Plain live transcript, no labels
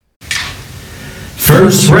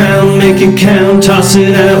First round, make it count, toss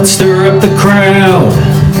it out, stir up the crowd.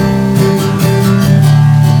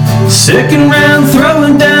 Second round,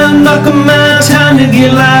 throwing down, knock 'em out, time to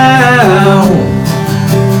get loud.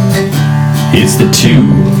 It's the Two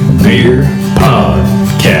Beer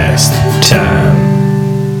Podcast time.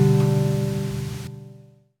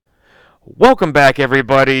 Welcome back,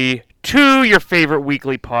 everybody, to your favorite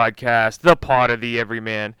weekly podcast, the Pod of the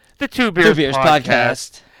Everyman, the Two Beers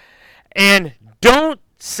Podcast. And don't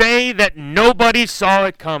say that nobody saw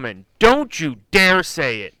it coming. Don't you dare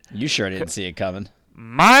say it. You sure didn't see it coming.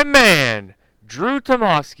 My man, Drew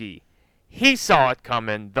Tomoski, he saw it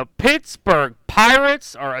coming. The Pittsburgh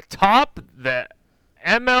Pirates are atop the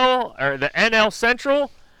NL Central.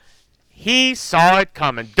 He saw it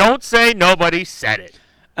coming. Don't say nobody said it.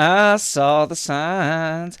 I saw the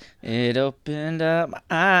signs. It opened up my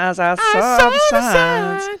eyes. I saw the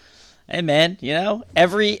signs. Hey, man, you know,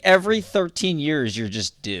 every 13 years you're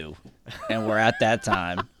just due. And we're at that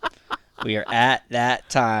time. We are at that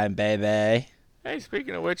time, baby. Hey,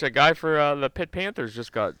 speaking of which, a guy for the Pitt Panthers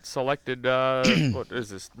just got selected, what is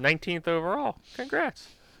this, 19th overall. Congrats.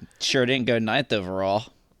 Sure didn't go 9th overall.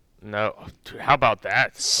 No. How about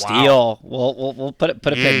that? Steal. Wow. We'll put a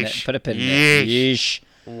pin in it. Put a pin in it. Yeesh.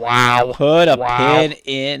 Wow. Put a pin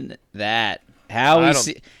in that. I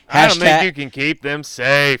don't think you can keep them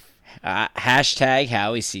safe. Hashtag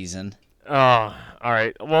Howie season. Oh, all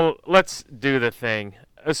right. Well, let's do the thing.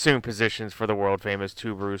 Assume positions for the world famous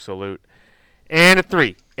two brew salute. And a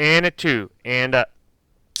 3, and a 2, and a...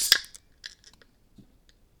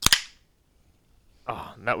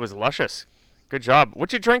 Oh, that was luscious. Good job.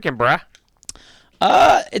 What you drinking, brah?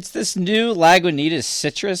 It's this new Lagunitas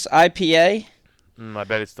Citrus IPA. I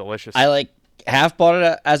bet it's delicious. I half bought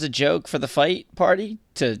it as a joke for the fight party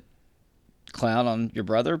to clown on your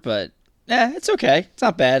brother, but it's okay. It's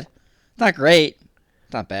not bad. It's not great.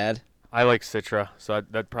 It's not bad. I like Citra, so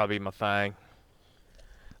that'd probably be my thing.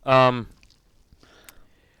 All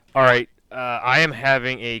right. I am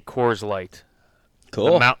having a Coors Light.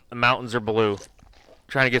 Cool. The mountains are blue.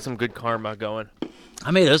 Trying to get some good karma going.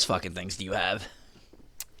 How many of those fucking things do you have?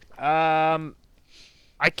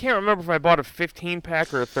 I can't remember if I bought a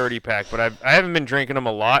 15-pack or a 30-pack, but I haven't been drinking them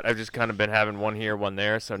a lot. I've just kind of been having one here, one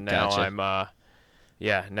there. So now Gotcha.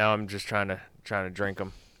 now I'm just trying to drink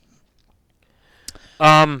them.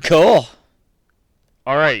 Cool.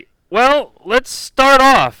 All right. Well, let's start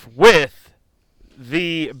off with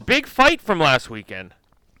the big fight from last weekend.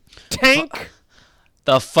 Tank.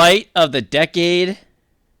 The fight of the decade.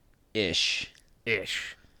 Ish.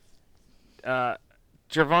 Gervonta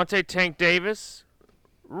Tank Davis.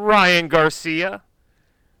 Ryan Garcia.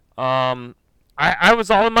 I was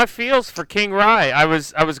all in my feels for King Rye. I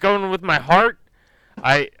was going with my heart.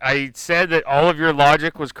 I said that all of your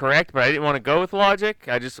logic was correct, but I didn't want to go with logic.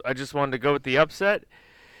 I just wanted to go with the upset.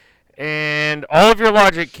 And all of your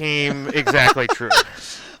logic came exactly true.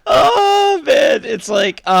 Oh man, it's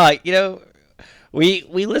like we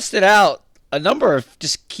listed out a number of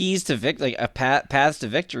just keys to paths to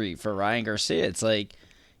victory for Ryan Garcia. It's like,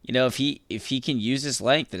 you know, if he can use his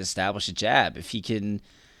length and establish a jab, if he can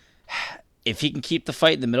keep the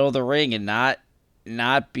fight in the middle of the ring and not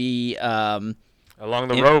be along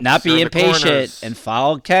the ropes, not be impatient and and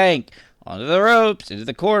follow Tank onto the ropes, into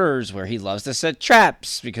the corners where he loves to set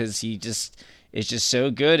traps because he just is just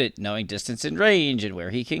so good at knowing distance and range and where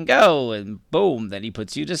he can go, and boom, then he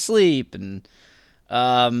puts you to sleep. And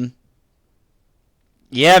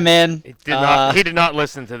yeah, man. He did not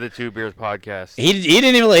listen to the Two Beers podcast. He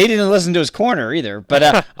didn't listen to his corner either.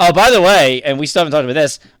 But oh, by the way, and we still haven't talked about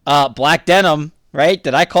this. Black denim, right?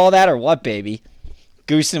 Did I call that or what, baby?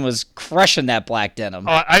 Goosen was crushing that black denim.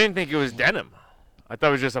 Oh, I didn't think it was denim. I thought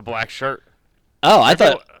it was just a black shirt. Oh, I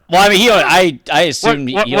thought. Well, I mean, I assume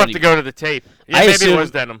we'll have to go to the tape. Yeah, maybe it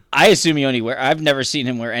was denim. I assume he only wear. I've never seen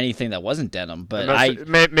him wear anything that wasn't denim, but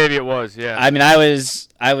maybe it was. Yeah. I mean, I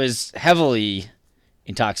was heavily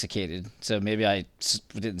intoxicated, so maybe I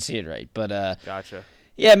didn't see it right. But gotcha.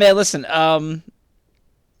 Yeah, man. Listen,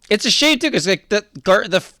 it's a shame too, because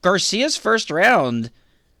the Garcia's first round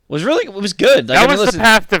was good. That was the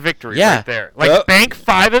path to victory right there. Bank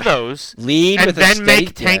 5 of those, lead and with then a steady,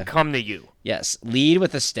 make Tank come to you. Yes, lead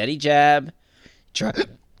with a steady jab. Try,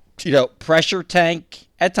 pressure Tank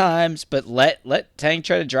at times, but let Tank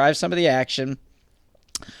try to drive some of the action.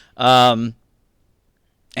 And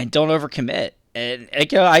don't overcommit. And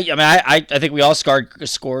I think we all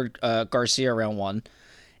scored Garcia round 1,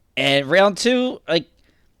 and round 2,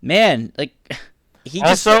 man, I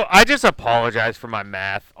just apologize for my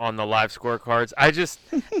math on the live scorecards.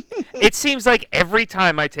 It seems like every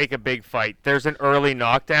time I take a big fight, there's an early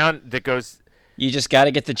knockdown that goes You just got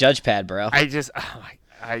to get the judge pad, bro. I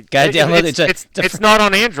gotta download it. It's not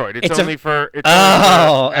on Android. It's only for.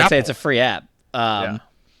 I'd say it's a free app. I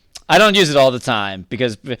don't use it all the time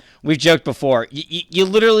because we've joked before. You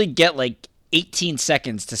literally get like 18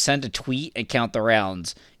 seconds to send a tweet and count the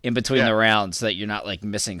rounds in between the rounds so that you're not like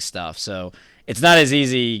missing stuff. So it's not as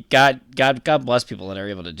easy. God bless people that are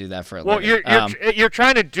able to do that for a living. Well, you're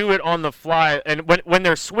trying to do it on the fly, and when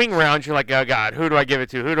there's swing rounds, you're like, oh God, who do I give it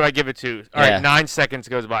to? Who do I give it to? All right, 9 seconds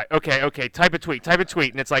goes by. Okay, type a tweet,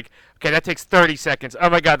 and it's like, okay, that takes 30 seconds. Oh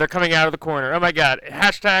my God, they're coming out of the corner. Oh my God,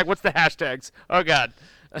 hashtag. What's the hashtags? Oh God.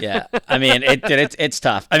 Yeah, I mean it's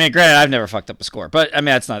tough. I mean, granted, I've never fucked up a score, but I mean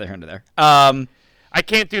that's neither here nor there. I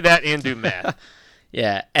can't do that and do math.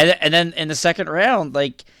 Yeah, and then in the second round,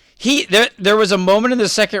 like there was a moment in the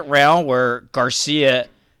second round where Garcia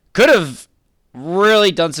could have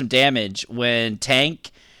really done some damage when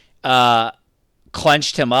Tank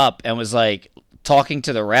clenched him up and was like talking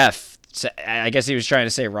to the ref. I guess he was trying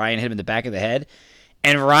to say Ryan hit him in the back of the head,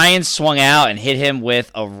 and Ryan swung out and hit him with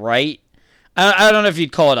a right. I don't know if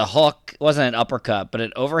you'd call it a hook. It wasn't an uppercut, but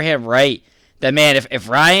an overhand right. That man, if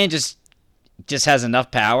Ryan just has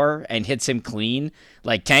enough power and hits him clean,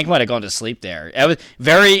 like Tank might have gone to sleep there. It was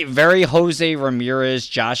very, very Jose Ramirez,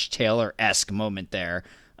 Josh Taylor-esque moment there.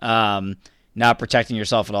 Not protecting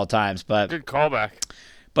yourself at all times, but good callback.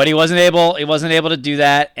 But he wasn't able to do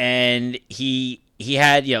that, and he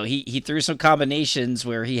had he threw some combinations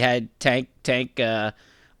where he had Tank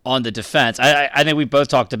on the defense. I think we both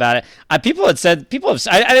talked about it. People have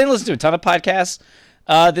I didn't listen to a ton of podcasts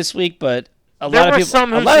this week, but a lot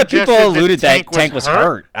of people alluded that Tank was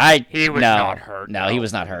hurt. He was not hurt. No, he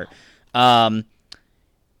was not hurt.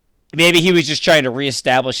 Maybe he was just trying to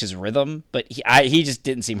reestablish his rhythm, but he just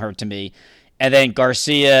didn't seem hurt to me. And then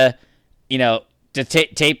Garcia, the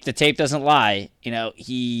tape doesn't lie.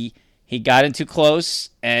 He got in too close,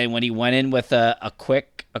 and when he went in with a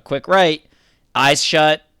quick right, eyes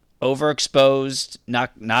shut, overexposed,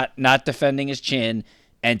 not defending his chin,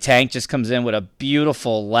 and Tank just comes in with a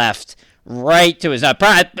beautiful left right to his.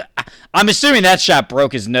 I'm assuming that shot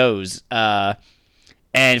broke his nose,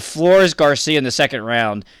 and floors Garcia in the second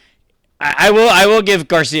round. I will give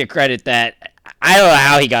Garcia credit that I don't know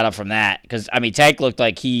how he got up from that, because I mean Tank looked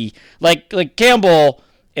like he like Campbell.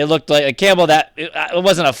 It looked like Campbell that it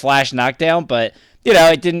wasn't a flash knockdown, but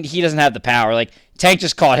it didn't. He doesn't have the power. Like Tank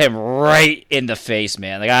just caught him right in the face,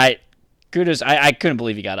 man. Like I couldn't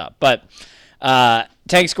believe he got up, but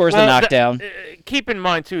Tank scores the knockdown. Keep in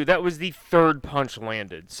mind too, that was the third punch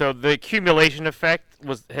landed, so the accumulation effect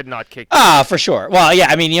had not kicked in. For sure. Well, yeah,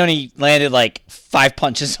 I mean he only landed like 5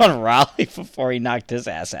 punches on Raleigh before he knocked his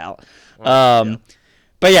ass out.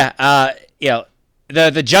 But yeah,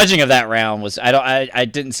 the judging of that round was I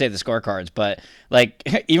didn't say the scorecards, but like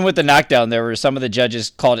even with the knockdown, there were some of the judges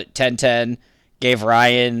called it 10-10, gave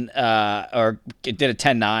Ryan or it did a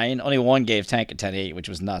 10-9. Only one gave Tank a 10-8, which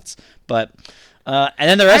was nuts. But and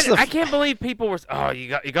then the rest of the I can't believe people were you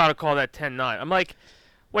got to call that 10-9. I'm like,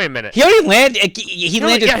 wait a minute. He only landed. He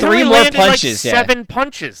landed 3 more punches. Like 7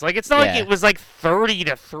 punches. Like it's not like it was like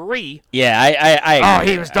 30-3. Yeah, I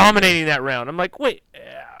he was dominating that round. I'm like, wait.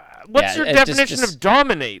 What's your definition of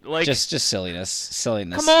dominate? Like just silliness.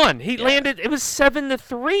 Come on, he landed. It was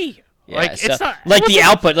 7-3. Yeah, like so, it's not like the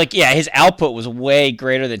output. Like his output was way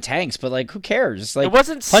greater than Tank's, but like who cares? Like it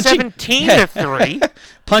wasn't 17-3.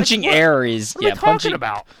 Punching air is what are we talking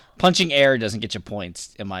about? Punching air doesn't get you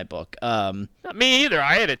points in my book. Not me either.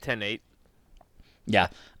 I had a 10-8. Yeah.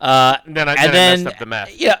 And then I messed up the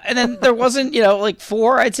math. Yeah, and then there wasn't like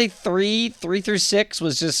 4. I'd say 3 through 6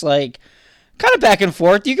 was just like kind of back and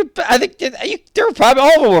forth. I think there were probably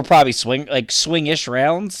all of them were probably swing-ish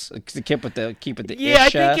rounds. To keep with the yeah. I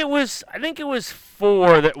think it was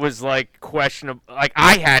 4 that was like questionable. Like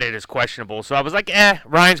I had it as questionable, so I was like,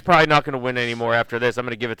 Ryan's probably not going to win anymore after this. I'm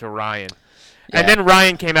going to give it to Ryan. Yeah. And then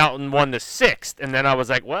Ryan came out and won the 6th, and then I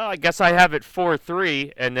was like, well, I guess I have it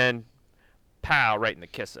 4-3, and then pow, right in the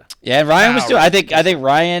kisser. Yeah, and Ryan was too. I think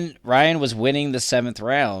Ryan was winning the 7th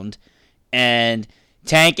round, and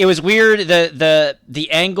Tank. It was weird. The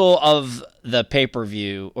angle of the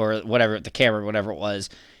pay-per-view or whatever, the camera, whatever it was,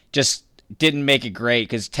 just didn't make it great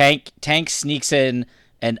because Tank sneaks in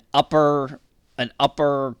an upper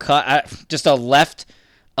cut, just a left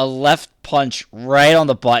punch right on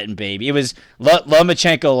the button, baby. It was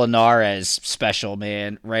Lomachenko Linares special,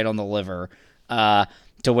 man, right on the liver, to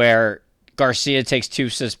where Garcia takes two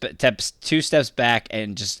steps back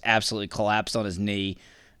and just absolutely collapsed on his knee.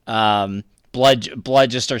 Blood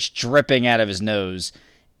just starts dripping out of his nose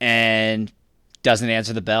and doesn't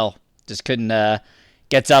answer the bell. Just couldn't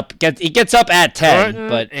gets up at 10,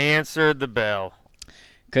 but answered the bell.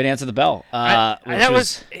 Couldn't answer the bell.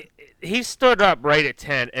 He stood up right at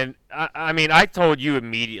 10, and I mean, I told you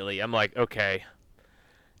immediately. I'm like, okay.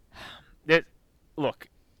 Look,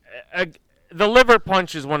 the liver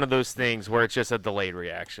punch is one of those things where it's just a delayed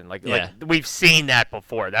reaction. Like we've seen that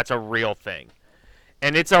before. That's a real thing,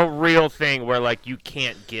 and it's a real thing where like you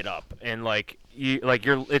can't get up, and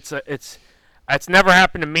it's never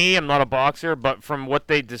happened to me. I'm not a boxer, but from what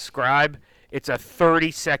they describe, it's a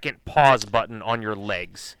 30-second pause button on your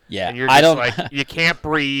legs. Yeah, and you're just like you can't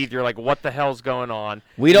breathe. You're like, what the hell's going on?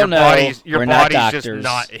 We don't know. Your body's just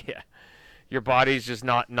not. Yeah. Your body's just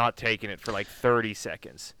not taking it for like 30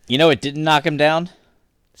 seconds. You know it didn't knock him down?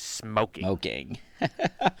 Smoking.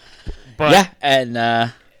 But yeah,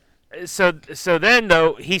 and so then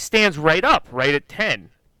though he stands right up, right at 10,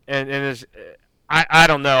 and I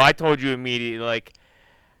don't know. I told you immediately, like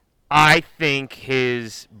I think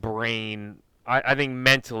his brain, I think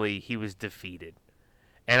mentally he was defeated,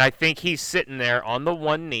 and I think he's sitting there on the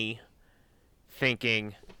one knee,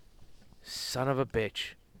 thinking, "Son of a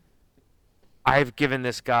bitch. I've given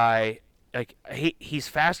this guy, like, he's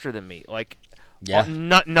faster than me. Like,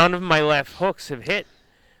 none of my left hooks have hit.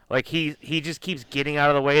 Like, he just keeps getting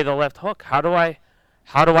out of the way of the left hook. How do I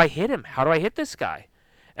hit him? How do I hit this guy?"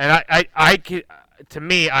 And to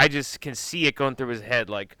me, I just can see it going through his head.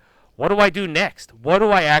 Like, what do I do next? What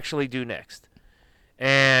do I actually do next?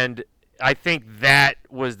 And I think that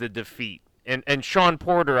was the defeat. And Sean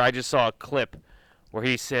Porter, I just saw a clip where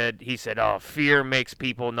he said, "Oh, fear makes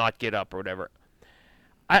people not get up," or whatever.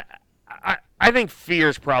 I think fear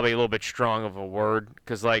is probably a little bit strong of a word,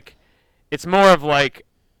 because like it's more of like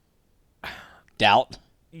doubt.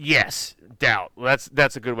 Yes, doubt.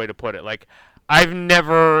 That's a good way to put it. Like I've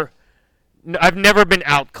never been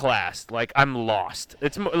outclassed. Like I'm lost.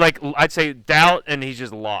 It's like I'd say doubt, and he's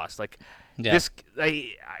just lost. Like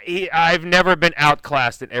I've never been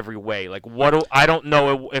outclassed in every way. Like I don't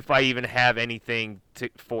know if I even have anything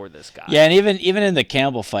for this guy. Yeah, and even in the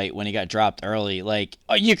Campbell fight when he got dropped early, like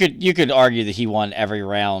you could argue that he won every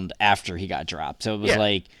round after he got dropped. So it was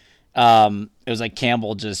like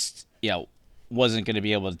Campbell just wasn't going to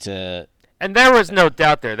be able to. And there was no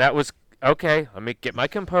doubt there. That was okay. Let me get my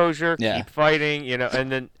composure, keep fighting,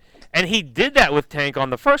 and he did that with Tank on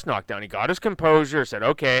the first knockdown. He got his composure, said,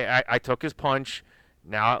 "Okay, I took his punch.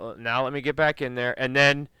 Now let me get back in there." And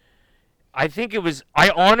then I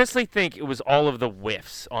honestly think it was all of the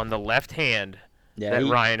whiffs on the left hand that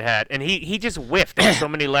Ryan had. And he just whiffed on so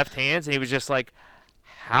many left hands, and he was just like,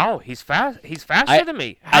 how? He's faster than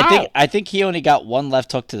me. How? I think he only got one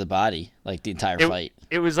left hook to the body, like the entire fight.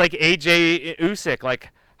 It was like AJ Usyk,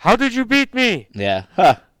 like, how did you beat me? Yeah.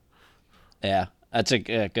 Huh. Yeah. That's a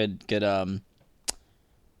good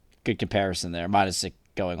comparison there. Minus it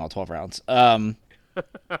going all 12 rounds. It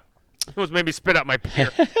was maybe spit out my beer.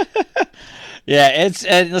 Yeah,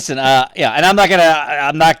 listen, and I'm not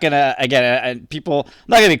gonna again, people, I'm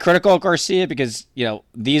not gonna be critical of Garcia because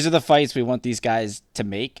these are the fights we want these guys to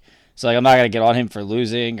make. So like, I'm not gonna get on him for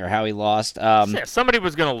losing or how he lost. Somebody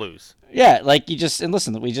was gonna lose. Yeah, like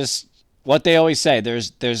what they always say.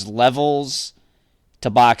 There's levels to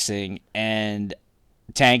boxing, and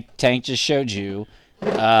Tank just showed you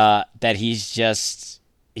that he's just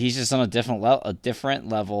on a different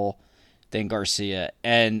level than Garcia.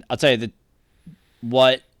 And I'll tell you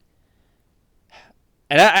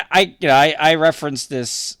I referenced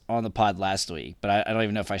this on the pod last week, but I don't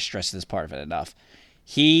even know if I stressed this part of it enough.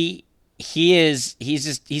 He's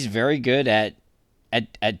very good at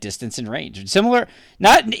distance and range. Similar,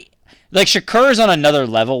 not like Shakur's on another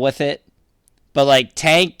level with it, but like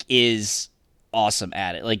Tank is awesome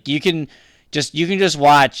at it. Like you can just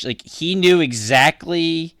watch. Like he knew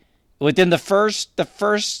exactly within the first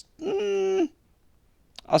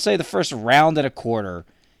I'll say the first round and a quarter,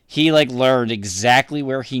 he like learned exactly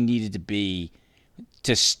where he needed to be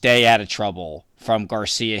to stay out of trouble from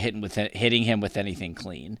Garcia hitting him with anything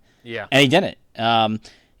clean. Yeah, and he didn't.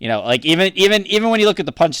 Like even when you look at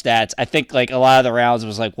the punch stats, I think like a lot of the rounds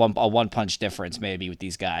was like a one punch difference maybe with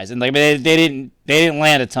these guys, and like they didn't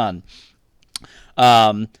land a ton.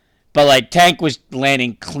 But like Tank was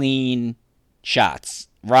landing clean shots.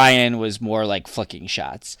 Ryan was more like flicking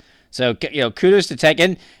shots. So kudos to Tank,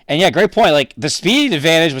 and yeah, great point. Like the speed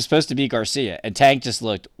advantage was supposed to be Garcia, and Tank just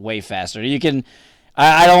looked way faster. You can,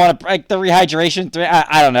 I don't want to like the rehydration.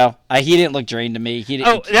 I don't know. He didn't look drained to me.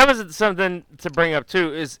 That was something to bring up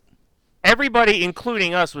too. Is everybody,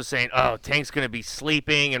 including us, was saying, "Oh, Tank's going to be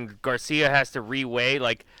sleeping, and Garcia has to reweigh."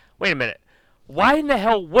 Like, wait a minute. why in the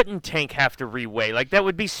hell wouldn't Tank have to reweigh? Like, that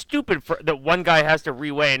would be stupid for that one guy has to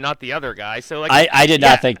reweigh and not the other guy. So, like, I did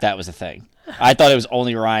not think that was a thing. I thought it was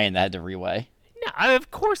only Ryan that had to reweigh. Yeah, of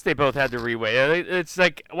course they both had to reweigh. It's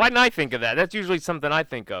like, why didn't I think of that? That's usually something I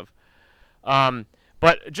think of.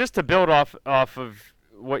 But just to build off of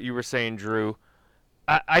what you were saying, Drew,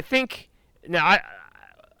 I think now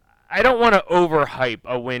I don't want to overhype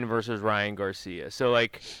a win versus Ryan Garcia. So,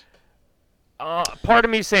 like, part of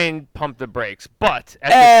me saying pump the brakes, but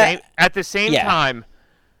at the same time,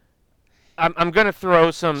 I'm gonna throw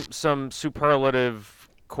some superlative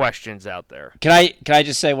questions out there. Can I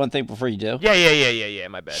just say one thing before you do? Yeah.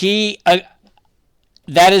 My bad.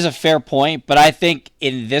 That is a fair point, but I think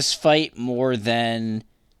in this fight more than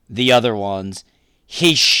the other ones,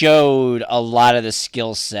 he showed a lot of the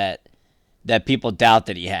skill set that people doubt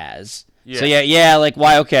that he has. Yeah. So like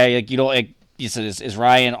why? Okay, like you said, is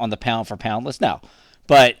Ryan on the pound for pound list? No,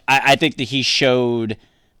 but I think that he showed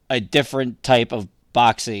a different type of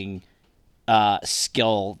boxing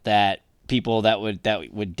skill that people that would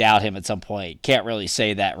doubt him at some point can't really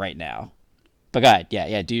say that right now. But go ahead,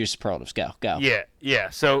 yeah, do your superlatives. Go. Yeah.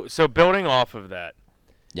 So building off of that.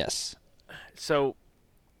 Yes. So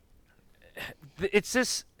it's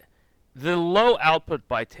just the low output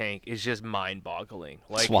by Tank is just mind-boggling.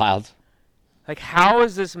 Like, it's wild. Like, how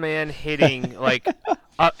is this man hitting, like,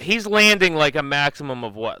 he's landing, like, a maximum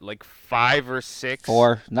of what, like 5 or 6?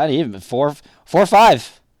 4, not even, 4 or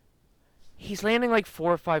 5. He's landing, like,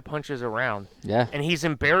 4 or 5 punches around. Yeah. And he's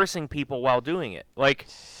embarrassing people while doing it. Like,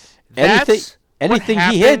 anything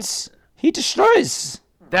he hits, he destroys.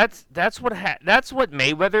 That's what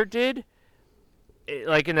Mayweather did,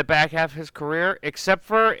 like, in the back half of his career, except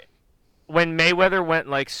for when Mayweather went,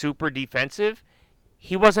 like, super defensive.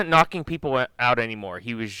 He wasn't knocking people out anymore.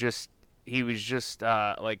 He was just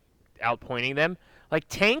like outpointing them. Like,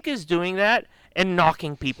 Tank is doing that and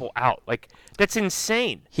knocking people out. Like, that's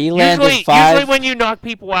insane. He landed 5. Usually when you knock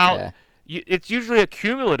people out, it's usually a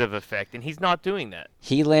cumulative effect, and he's not doing that.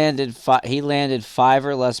 He landed 5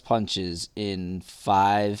 or less punches in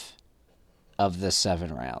 5 of the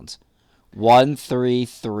 7 rounds. 1, 3,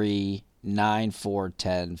 3, 9, 4,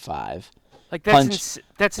 10, 5. Like, that's insane.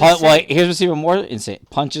 Well, here's what's even more insane.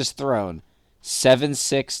 Punches thrown. 7,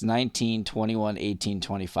 6, 19, 21, 18,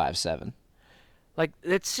 25, 7. Like,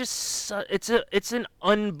 it's just it's a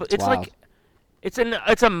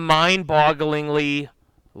mind-bogglingly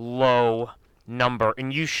low number,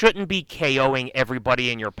 and you shouldn't be KOing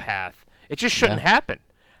everybody in your path. It just shouldn't happen.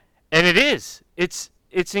 And it is. It's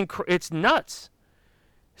nuts.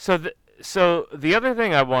 So the other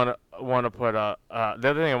thing I want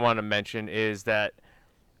to mention is that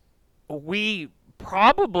we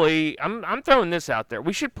probably I'm throwing this out there.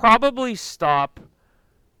 We should probably stop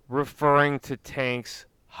referring to Tank's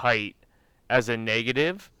height as a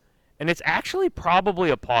negative, and it's actually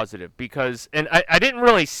probably a positive because I didn't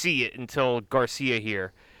really see it until Garcia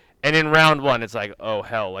here. And in round 1 it's like, oh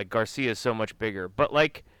hell, like Garcia is so much bigger. But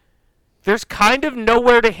like there's kind of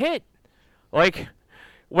nowhere to hit. Like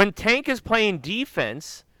when Tank is playing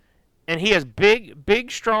defense and he has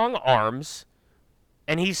big strong arms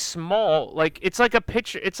and he's small, like it's like a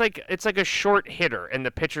pitcher, it's like a short hitter and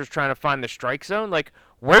the pitcher's trying to find the strike zone. Like,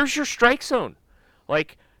 where's your strike zone?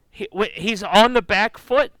 Like he's on the back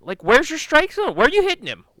foot. Like, where's your strike zone? Where are you hitting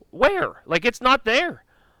him? Where? Like, it's not there.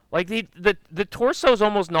 Like the torso is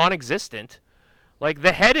almost non-existent. Like,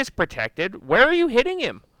 the head is protected. Where are you hitting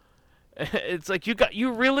him? It's like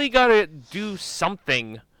you really got to do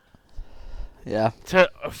something. Yeah.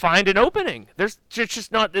 To find an opening. There's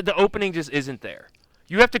just not, the opening just isn't there.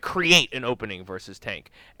 You have to create an opening versus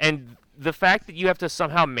Tank. And the fact that you have to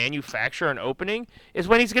somehow manufacture an opening is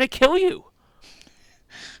when he's going to kill you.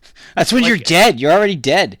 That's when you're dead. You're already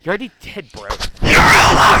dead. You're already dead, bro. You're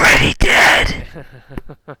all already dead.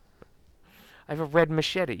 I have a red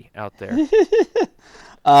machete out there.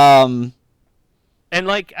 And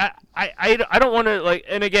like I don't want to, like,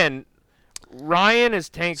 and again, Ryan is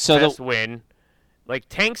Tank's best win. Like,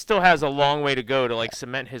 Tank still has a long way to go to like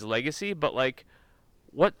cement his legacy, but like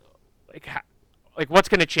what's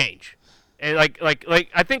going to change? And like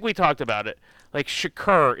I think we talked about it. Like,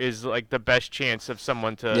 Shakur is like the best chance of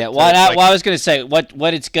someone to. Yeah, I was going to say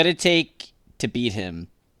what it's going to take to beat him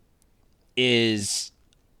is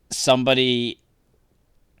somebody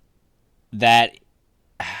that,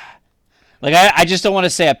 like, I just don't want to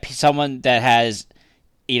say someone that has,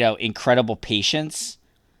 incredible patience,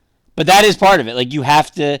 but that is part of it. Like, you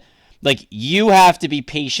have to be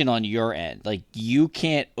patient on your end. Like, you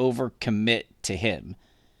can't overcommit to him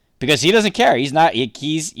because he doesn't care. He's not. He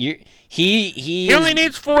only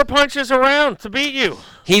needs 4 punches around to beat you.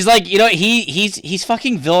 He's like, he's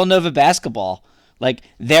fucking Villanova basketball. Like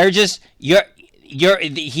they're just you're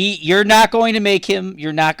not going to make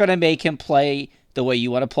him play the way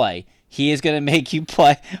you want to play. He is going to make you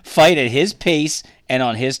fight at his pace and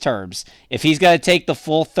on his terms. If he's got to take the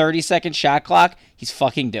full 30-second shot clock, he's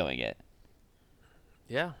fucking doing it.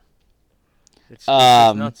 Yeah. It's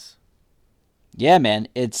nuts. Yeah, man.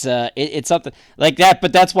 It's something like that,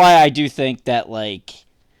 but that's why I do think that a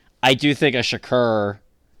Shakur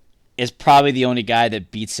is probably the only guy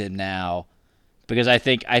that beats him now, because I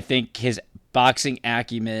think his boxing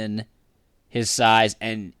acumen, his size,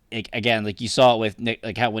 and again, like you saw it with Nick,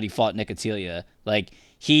 like how when he fought Nicotelia, like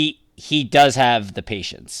he does have the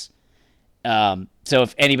patience. So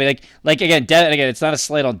if anybody like again, Devin, again, it's not a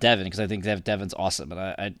slight on Devin because I think Devin's awesome,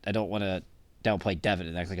 and I don't want to downplay Devin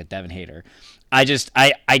and act like a Devin hater. I think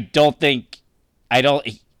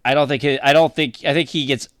he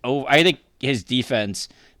gets over. I think his defense,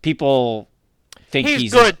 people think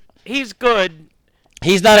he's good. He's good.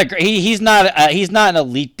 He's not an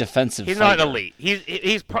elite defensive. He's fighter. not elite.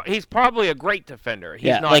 He's probably a great defender.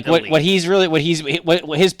 He's not like elite. what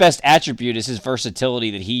his best attribute is his versatility,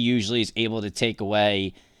 that he usually is able to take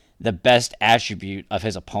away the best attribute of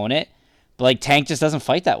his opponent. But like Tank just doesn't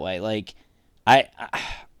fight that way. Like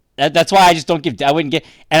that's why I just don't give. I wouldn't get.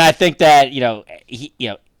 And I think that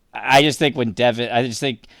I just think when Devin, I just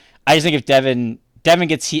think if Devin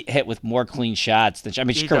gets hit with more clean shots,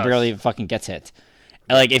 Shakur barely even fucking gets hit.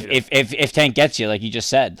 Like if Tank gets you, like you just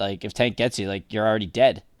said, like if Tank gets you, like you're already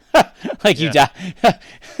dead. You die.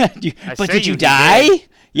 But did you die?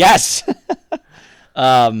 Yes.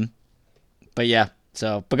 But yeah.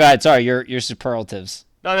 So, but go ahead. Sorry, your superlatives.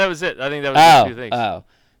 No, that was it. I think that was the two things. Oh,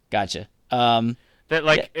 gotcha.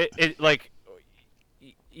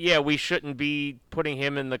 We shouldn't be putting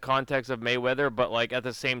him in the context of Mayweather, but like at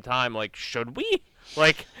the same time, like should we?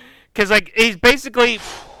 Like, because like he's basically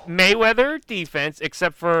Mayweather defense,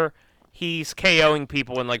 except for he's KOing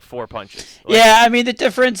people in like 4 punches. Like, yeah, I mean the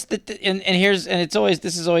difference this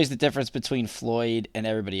is always the difference between Floyd and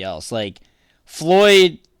everybody else. Like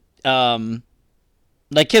Floyd,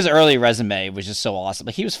 like his early resume was just so awesome.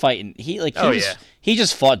 Like he was fighting, he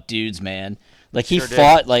just fought dudes, man. Like he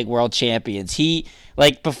fought like world champions. He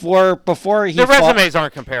like before he the resumes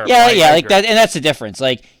aren't comparable. Yeah, like that, and that's the difference.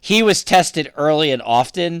 Like he was tested early and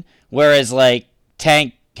often, whereas like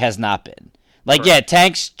Tank has not been. Like, yeah,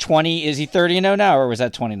 Tank's 20. Is he 30-0 now, or was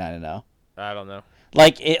that 29-0? I don't know.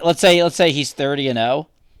 Like, let's say he's 30-0.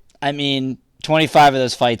 I mean, 25 of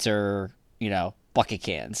those fights are bucket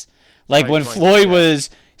cans. Like when Floyd was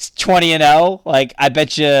 20-0, like I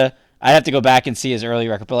bet you I'd have to go back and see his early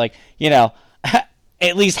record, but like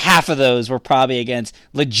at least half of those were probably against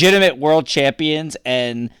legitimate world champions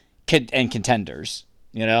and contenders.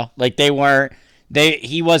 Like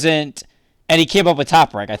he wasn't. And he came up with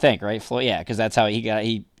top rank, I think, right? Floyd, yeah, because that's how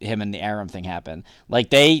him and the Aram thing happened. Like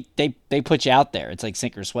they put you out there. It's like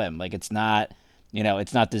sink or swim. Like it's not,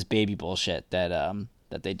 it's not this baby bullshit that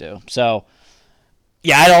they do. So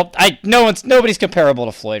yeah, nobody's comparable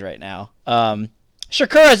to Floyd right now.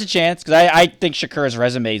 Shakur has a chance because I think Shakur's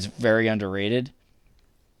resume is very underrated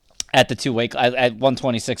at the two-weight at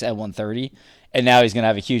 126 at 130, and now he's gonna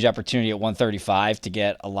have a huge opportunity at 135 to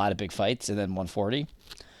get a lot of big fights, and then 140.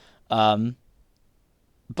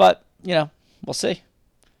 But we'll see.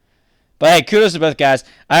 But hey, kudos to both guys.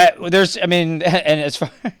 And as far,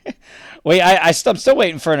 I'm still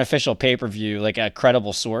waiting for an official pay-per-view, like a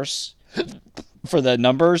credible source for the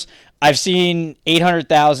numbers. I've seen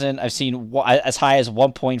 800,000. I've seen as high as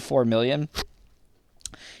 1.4 million.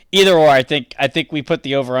 Either or, I think we put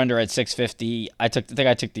the over under at 650. I took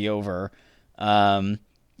the over.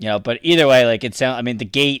 But either way, like the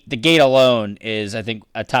gate alone is, I think,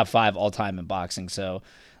 a top 5 all time in boxing. So,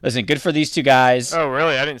 listen, good for these two guys. Oh,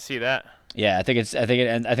 really? I didn't see that. Yeah, I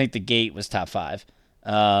think the gate was top 5.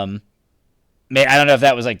 I don't know if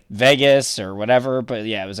that was like Vegas or whatever, but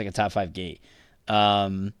yeah, it was like a top 5 gate.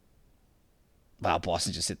 Wow,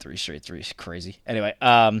 Boston just hit 3 straight threes, crazy. Anyway,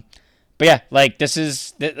 but yeah, like this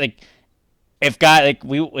is like. If God,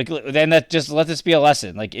 then that just let this be a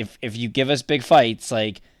lesson. Like if you give us big fights,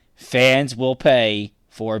 like fans will pay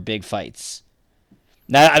for big fights.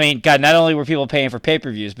 Not only were people paying for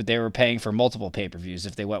pay-per-views, but they were paying for multiple pay-per-views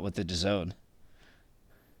if they went with the DAZN.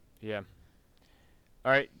 Yeah.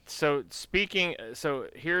 All right. So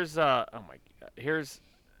here's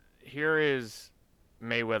here is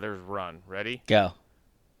Mayweather's run. Ready? Go.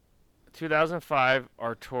 2005,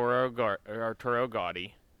 Arturo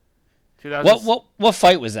Gotti. What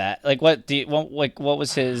fight was that? Like what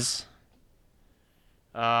was his?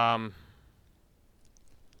 Let me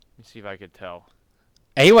see if I could tell.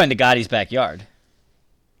 Hey, he went into Gotti's backyard.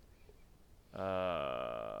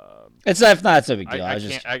 It's not a big deal.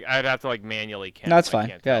 I'd have to like manually count. No, that's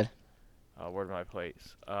fine. Go ahead. Where's my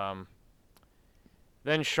plates?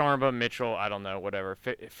 Then Sharmba Mitchell. I don't know. Whatever.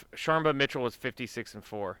 Sharmba Mitchell was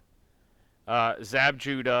 56-4. Zab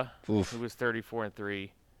Judah, who was 34-3.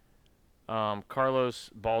 Carlos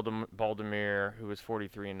Baldemir, who was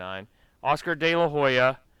 43-9. Oscar De La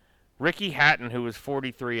Hoya, Ricky Hatton, who was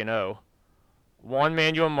 43-0. Juan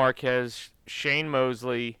Manuel Marquez, Shane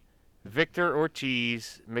Mosley, Victor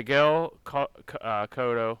Ortiz, Miguel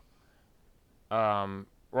Cotto,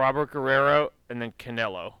 Robert Guerrero, and then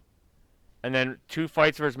Canelo. And then 2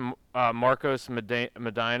 fights versus Marcos Medina,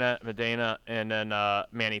 and then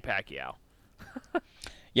Manny Pacquiao.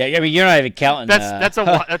 Yeah, I mean you're not even counting. That's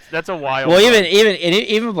a wild. Well,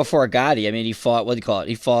 even before Gotti, I mean he fought. What do you call it?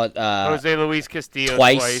 He fought Jose Luis Castillo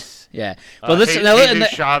twice. Yeah. Well, Jesus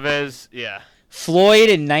Chavez. Yeah. Floyd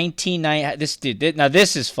in 1990. This dude. Now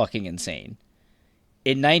this is fucking insane.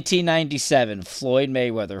 In 1997, Floyd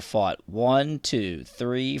Mayweather fought 1, 2,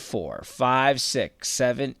 3, 4, 5, 6,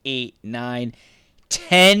 7, 8, 9,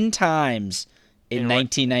 10 times in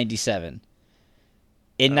 1997.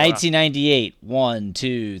 In 1998, 1,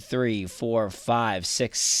 2, 3, 4, 5,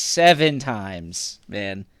 6, 7 times.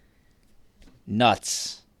 Man,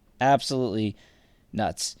 nuts, absolutely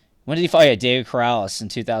nuts. When did he fight? Oh, yeah, David Corrales in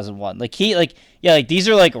 2001. These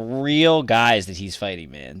are like real guys that he's fighting,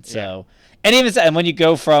 man. So. Yeah. And when you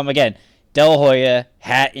go from, again, De La Hoya,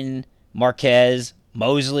 Hatton, Marquez,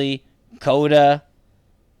 Mosley, Cotto,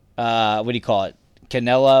 what do you call it?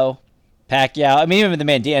 Canelo, Pacquiao. I mean, even the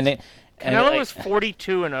man. Canelo was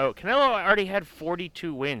 42-0. Canelo already had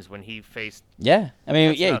 42 wins when he faced. Yeah. I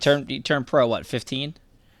mean, he turned pro, what, 15?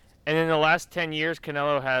 And in the last 10 years,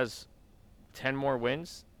 Canelo has 10 more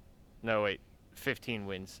wins? No, wait, 15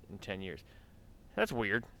 wins in 10 years. That's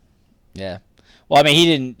weird. Yeah. Well, I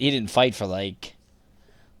mean, he didn't fight for like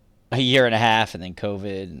a year and a half, and then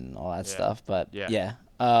COVID and all that stuff. But yeah.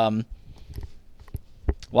 Wild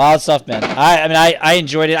stuff, man. I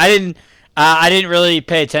enjoyed it. I didn't really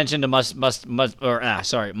pay attention to much of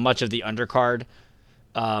the undercard.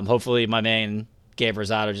 Hopefully, my man Gabe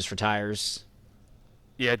Rosado just retires.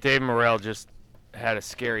 Yeah, Dave Morrell just had a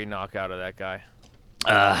scary knockout of that guy.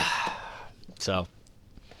 So.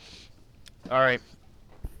 All right.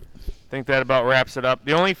 I think that about wraps it up.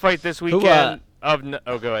 The only fight this weekend go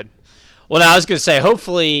ahead. Well, I was going to say,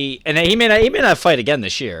 hopefully, and he may not fight again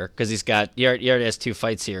this year because he already has 2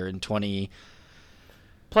 fights here in 20.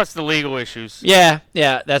 Plus the legal issues. Yeah,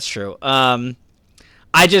 that's true. I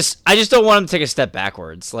just don't want him to take a step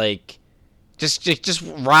backwards. Like, just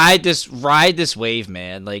ride this wave,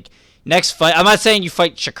 man. Like, next fight, I'm not saying you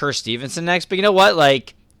fight Shakur Stevenson next, but you know what?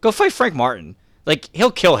 Like, go fight Frank Martin. Like,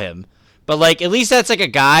 he'll kill him. But like, at least that's like a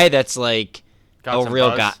guy that's like a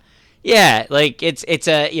real guy. Yeah, like it's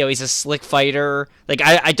a he's a slick fighter. Like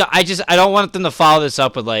I don't want them to follow this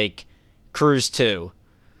up with like Cruz 2,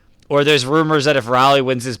 or there's rumors that if Raleigh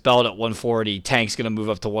wins this belt at 140, Tank's gonna move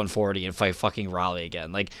up to 140 and fight fucking Raleigh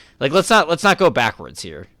again. Like let's not go backwards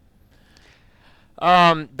here.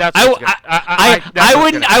 I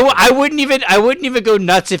wouldn't even go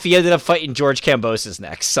nuts if he ended up fighting George Kambosos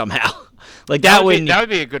next somehow. Like that would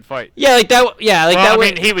be a good fight. Yeah, like that. Yeah, like that. I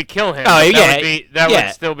mean, he would kill him. Oh yeah, that would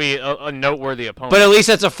still be a noteworthy opponent. But at least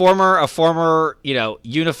that's a former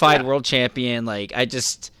unified world champion. Like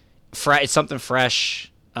it's something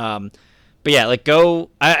fresh. But yeah, like go.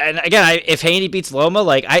 If Haney beats Loma,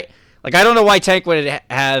 I don't know why Tank would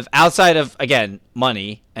have outside of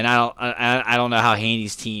money, and I don't know how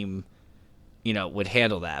Haney's team, would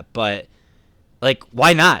handle that. But like,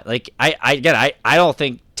 why not? Like I don't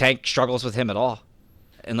think Tank struggles with him at all,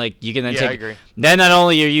 and like you can then I agree. Then not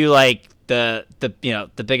only are you like the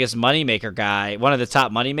biggest moneymaker guy, one of the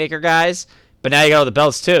top moneymaker guys, but now you got all the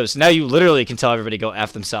belts too. So now you literally can tell everybody to go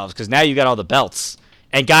F themselves because now you got all the belts,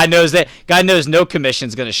 and God knows no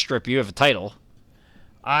commission's gonna strip you of a title.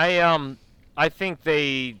 I think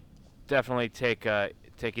they definitely take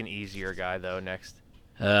an easier guy though next.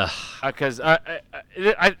 Because I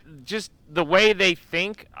just the way they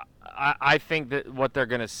think. I think that what they're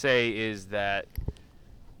going to say is that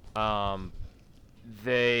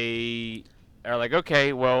they are like,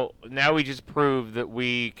 okay, well, now we just proved that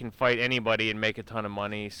we can fight anybody and make a ton of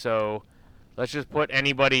money, so let's just put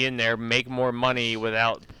anybody in there, make more money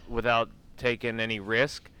without taking any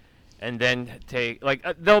risk, and then take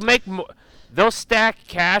they'll stack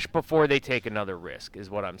cash before they take another risk is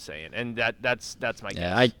what I'm saying, and that's my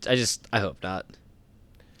guess. I hope not.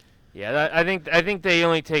 Yeah, I think they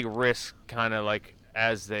only take risks kind of like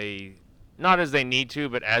not as they need to,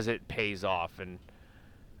 but as it pays off, and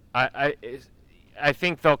I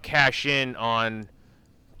think they'll cash in on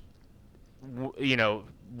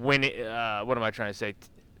when what am I trying to say?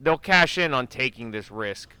 They'll cash in on taking this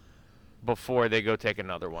risk before they go take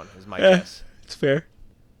another one. Is my guess. It's fair.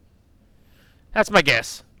 That's my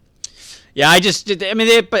guess. Yeah,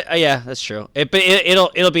 yeah, that's true.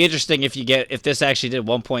 It'll be interesting if this actually did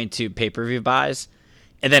 1.2 pay-per-view buys,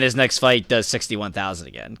 and then his next fight does 61,000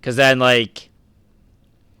 again. Because then, like,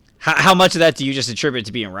 how much of that do you just attribute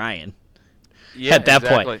to being Ryan? Yeah, at that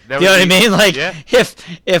exactly. point, you know what I mean? Like, yeah.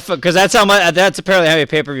 if because that's apparently how many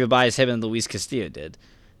pay-per-view buys him and Luis Castillo did.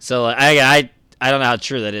 So I don't know how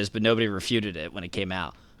true that is, but nobody refuted it when it came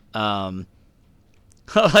out.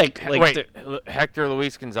 Wait, Hector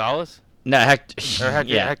Luis Gonzalez? No, Hector.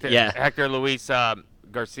 Hector Luis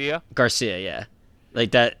Garcia. Garcia, yeah,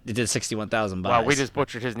 like that. It did 61,000 buys. Wow, we just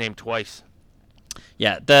butchered his name twice.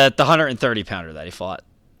 Yeah, the 130 pounder that he fought.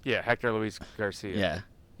 Yeah, Hector Luis Garcia.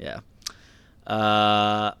 Yeah.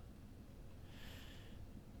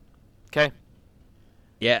 Okay.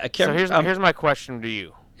 Yeah, I can't. So here's my question to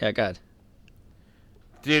you. Yeah, go ahead.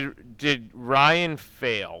 Did Ryan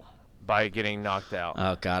fail by getting knocked out?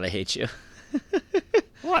 Oh God, I hate you.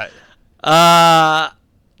 What?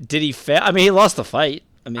 Did he fail? I mean, he lost the fight.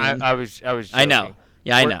 I mean, I was. Joking. I know.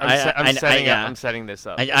 Yeah, I know. I'm setting this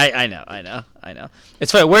up. I know.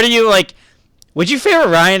 It's funny. Where do you like? Would you favor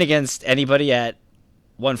Ryan against anybody at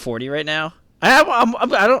 140 right now? I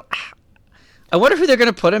wonder who they're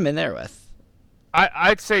gonna put him in there with.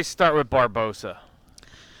 I'd say start with Barbosa.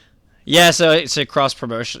 Yeah, so it's a cross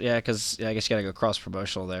promotion. Yeah, because I guess you gotta go cross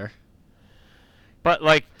promotional there. But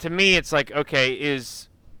like to me, it's like okay, is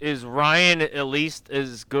Ryan at least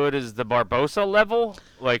as good as the Barbosa level?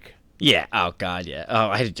 Like yeah. Oh God, yeah. Oh,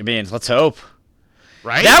 I mean, let's hope.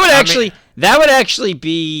 Right. That would actually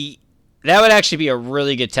be a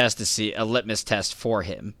really good test to see, a litmus test for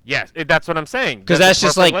him. Yes, that's what I'm saying. Because that's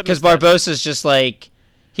just like Barbosa's just like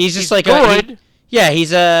he's like good.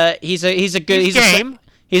 He's a good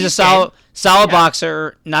he's a solid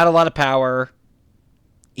boxer, not a lot of power.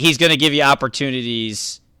 He's going to give you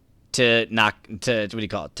opportunities to knock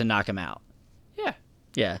him out. Yeah.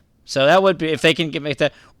 Yeah. So that would be if they can make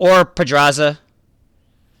that, or Pedraza.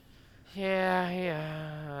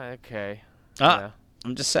 Yeah. Okay. Yeah.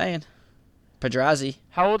 I'm just saying. Pedrazi.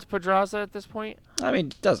 How old's Pedraza at this point? I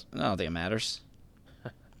mean, I don't think it matters.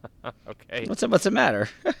 Okay. What's it matter?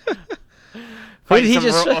 Who did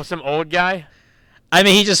he some old guy? I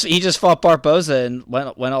mean, he just fought Barbosa and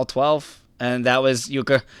went all 12, and that was you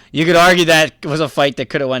could argue that was a fight that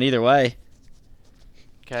could have went either way.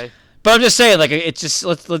 Okay. But I'm just saying, like, it's just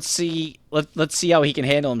let's see how he can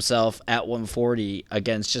handle himself at 140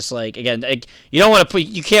 against just like again, like,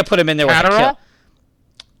 you can't put him in there with a kill.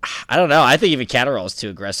 I don't know. I think even Catterall is too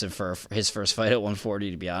aggressive for his first fight at 140.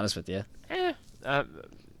 To be honest with you,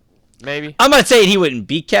 maybe. I'm not saying he wouldn't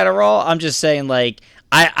beat Catterall. I'm just saying like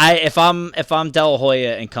if I'm De La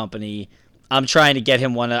Hoya and company, I'm trying to get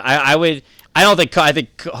him one. I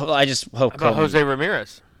just hope. How about Jose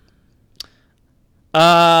Ramirez?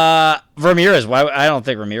 Ramirez. Why? I don't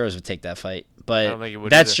think Ramirez would take that fight. But I don't think it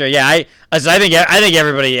would that's either. true. Yeah, I think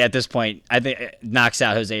everybody at this point knocks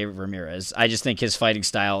out Jose Ramirez. I just think his fighting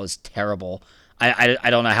style is terrible. I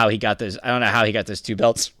don't know how he got those. I don't know how he got those two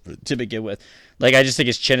belts to begin with. Like I just think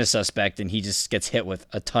his chin is suspect, and he just gets hit with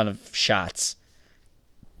a ton of shots.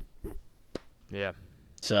 Yeah.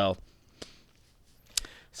 So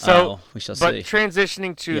we shall see. But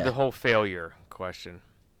transitioning to the whole failure question,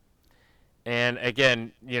 and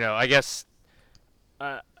again, I guess.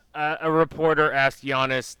 A reporter asked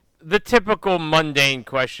Giannis the typical mundane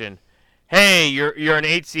question: "Hey, you're an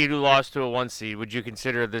 8 seed who lost to a 1 seed. Would you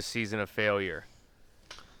consider this season a failure?"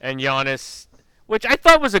 And Giannis, which I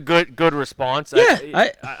thought was a good response. Yeah,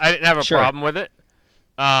 I didn't have a problem with it.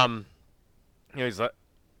 He's like,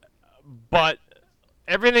 but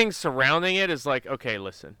everything surrounding it is like, okay,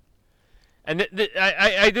 listen. And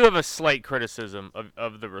I do have a slight criticism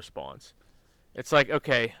of the response. It's like,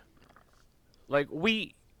 okay, like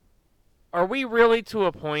are we really to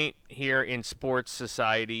a point here in sports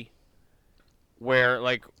society where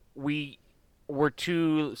like we're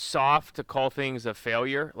too soft to call things a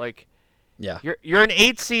failure? Like, yeah, you're an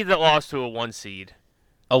 8 seed that lost to a 1 seed.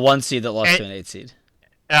 A 1 seed that lost to an 8 seed.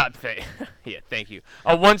 Yeah, thank you.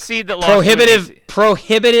 A 1 seed that lost to an 8 seed.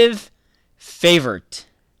 Prohibitive favorite.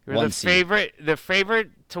 We're the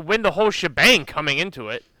favorite to win the whole shebang coming into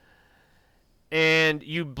it. And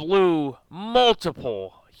you blew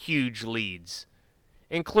multiple huge leads,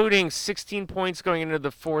 including 16 points going into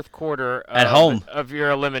the fourth quarter at home of your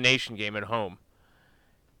elimination game at home.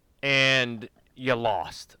 And you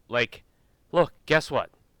lost. Like, look, guess what?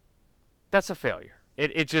 That's a failure.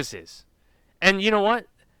 It just is. And you know what?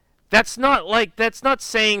 That's not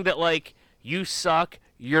saying that like you suck,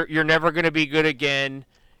 you're never going to be good again.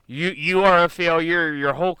 You are a failure.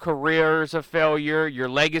 Your whole career is a failure. Your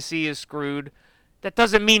legacy is screwed. That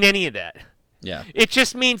doesn't mean any of that. Yeah. It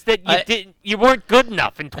just means that you weren't good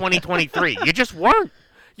enough in 2023. You just weren't.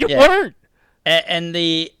 You weren't. And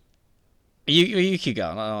you keep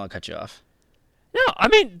going. I don't want to cut you off. No, I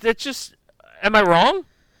mean that's just. Am I wrong?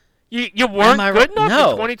 You weren't good enough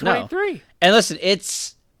in 2023. No. And listen,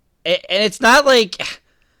 it's not like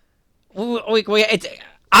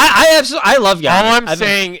I absolutely love Giannis. All I'm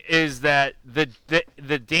saying is that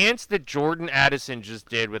the dance that Jordan Addison just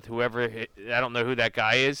did with whoever, I don't know who that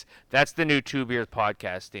guy is. That's the new Two Beers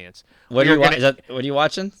podcast dance. What are you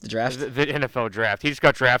watching? The draft? The NFL draft. He just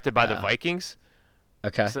got drafted by the Vikings.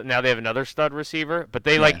 Okay. So now they have another stud receiver, but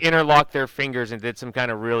they interlocked their fingers and did some kind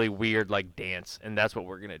of really weird like dance, and that's what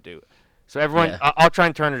we're gonna do. So everyone, I'll try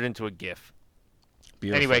and turn it into a GIF.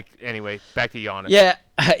 Beautiful. Anyway, back to Giannis. Yeah.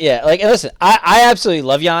 Like, listen, I absolutely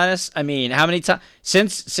love Giannis. I mean, how many times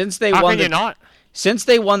since they How won? can you not? Since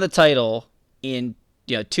they won the title in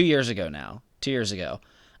 2 years ago now, 2 years ago,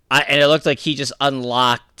 and it looked like he just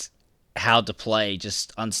unlocked how to play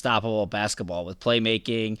just unstoppable basketball with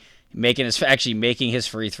playmaking, making his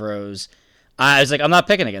free throws. I was like, I'm not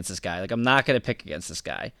picking against this guy. Like, I'm not going to pick against this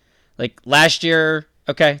guy. Like last year,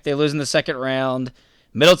 okay, they lose in the second round.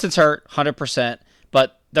 Middleton's hurt, 100%.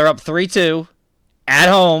 But they're up 3-2 at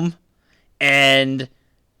home, and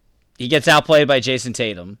he gets outplayed by Jason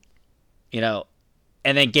Tatum, and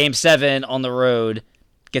then Game 7 on the road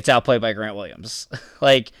gets outplayed by Grant Williams.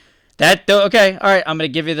 Like that. Okay, all right. I'm gonna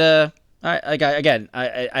give you the. All right, again.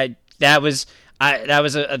 To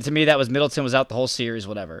me that was Middleton was out the whole series,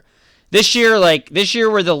 whatever. This year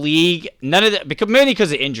where the league none of that mainly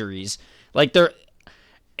because of injuries. Like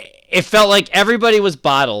it felt like everybody was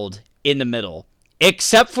bottled in the middle.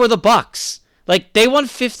 Except for the Bucks. Like, they won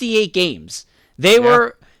 58 games. They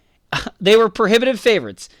were prohibitive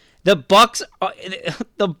favorites. The Bucks are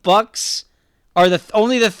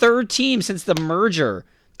only the third team since the merger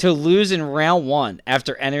to lose in round one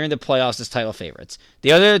after entering the playoffs as title favorites.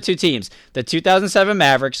 The other two teams, the 2007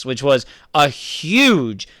 Mavericks, which was a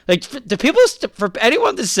huge, like, for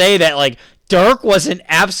anyone to say that, like, Dirk wasn't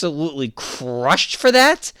absolutely crushed for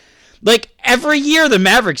that. Like, every year, the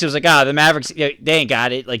Mavericks, it was like, the Mavericks, they ain't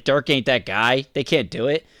got it. Like, Dirk ain't that guy. They can't do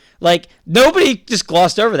it. Like, nobody just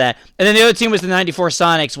glossed over that. And then the other team was the 94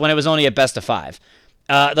 Sonics when it was only a best of 5.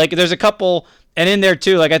 Like, there's a couple, and in there,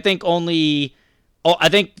 too, like, I think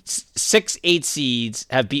 6-8 seeds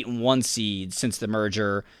have beaten 1 seed since the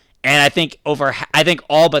merger. And I think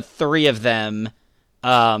all but 3 of them,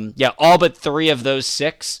 all but 3 of those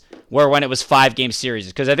 6 were when it was 5-game series.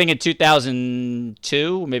 Because I think in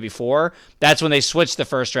 2002, maybe 4, that's when they switched the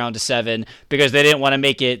first round to 7 because they didn't want to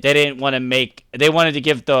make it. They wanted to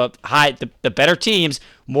give the better teams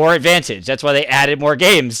more advantage. That's why they added more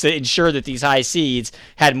games to ensure that these high seeds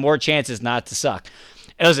had more chances not to suck.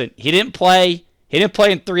 And listen, he didn't play. He didn't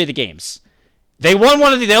play in 3 of the games. They won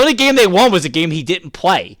the only game they won was a game he didn't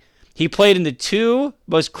play. He played in the 2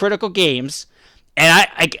 most critical games. And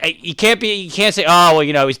you can't say, oh,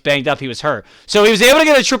 well, he's banged up, he was hurt. So he was able to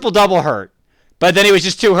get a triple-double hurt, but then he was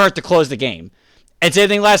just too hurt to close the game. And same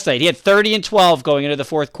thing last night. He had 30 and 12 going into the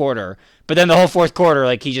fourth quarter, but then the whole fourth quarter,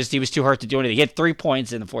 like, he was too hurt to do anything. He had 3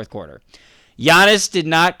 points in the fourth quarter.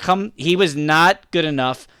 Giannis he was not good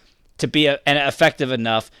enough to be effective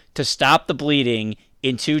enough to stop the bleeding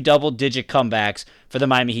in 2 double-digit comebacks for the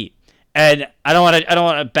Miami Heat. And I don't want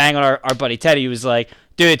to bang on our buddy Teddy, who was like,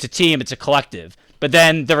 dude, it's a team, it's a collective. But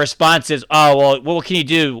then the response is, oh, well, what can you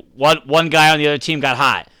do? One guy on the other team got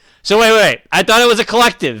hot. So wait. I thought it was a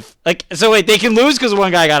collective. Like, so wait, they can lose because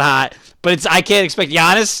one guy got hot, but I can't expect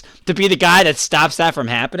Giannis to be the guy that stops that from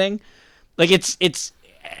happening. Like, and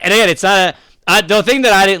again, it's not the thing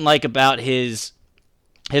that I didn't like about his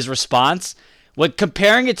response, when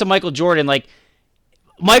comparing it to Michael Jordan, like,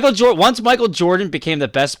 once Michael Jordan became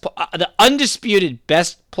the undisputed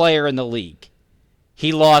best player in the league,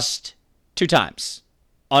 he lost 2 times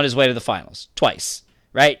on his way to the finals, twice,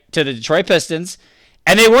 right? To the Detroit Pistons,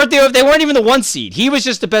 and they weren't even the 1 seed. He was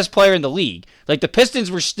just the best player in the league. Like, the Pistons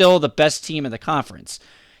were still the best team in the conference.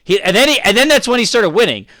 And then that's when he started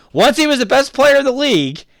winning. Once he was the best player in the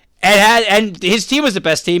league, and his team was the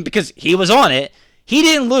best team because he was on it. He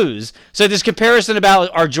didn't lose. So this comparison about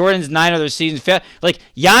are Jordan's 9 other seasons, like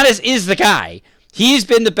Giannis is the guy. He's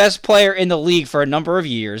been the best player in the league for a number of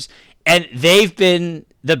years, and they've been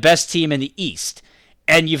the best team in the East.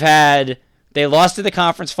 And they lost to the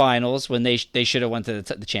conference finals when they should have went to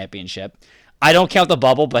the championship. I don't count the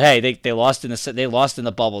bubble, but hey, they lost in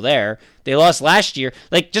the bubble there. They lost last year.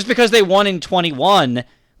 Like just because they won in 21,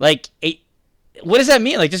 what does that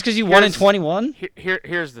mean? Like just because you won in 21?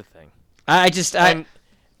 Here's the thing.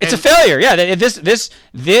 It's a failure. Yeah,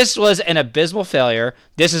 this was an abysmal failure.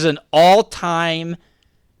 This is an all-time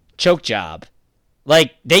choke job.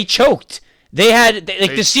 Like they choked.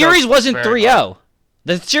 The series wasn't 3-0.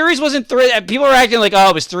 The series wasn't 3. People were acting like,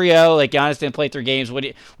 it was 3-0. Like Giannis didn't play 3 games. What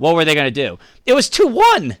were they going to do? It was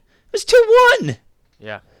 2-1. It was 2-1.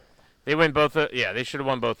 Yeah, they win both. They should have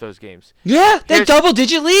won both those games. Yeah, they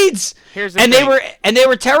double-digit leads. Here's the thing. They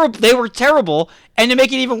were terrible. They were terrible. And to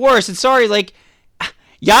make it even worse, and sorry, like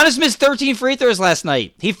Giannis missed 13 free throws last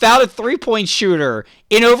night. He fouled a 3-point shooter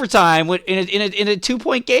in overtime in a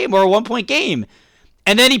 2-point game or a 1-point game.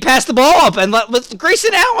 And then he passed the ball up and let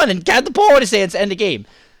Grayson Allen and got the ball in his hands to end the game.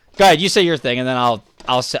 Go ahead, you say your thing, and then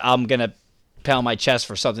I'm gonna pound my chest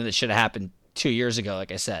for something that should have happened 2 years ago,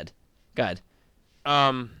 like I said. Go ahead.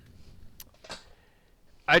 I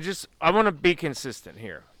want to be consistent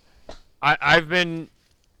here. I've been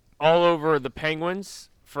all over the Penguins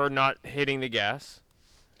for not hitting the gas.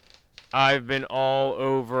 I've been all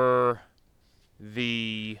over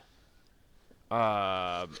the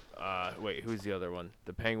who's the other one?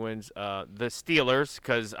 The Penguins, the Steelers,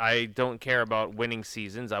 because I don't care about winning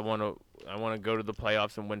seasons. I want to go to the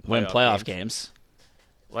playoffs and win playoff games.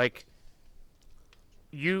 Like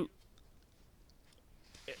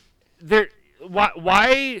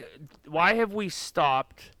why have we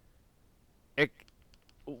stopped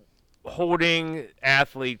holding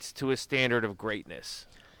athletes to a standard of greatness?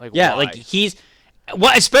 Like why? Like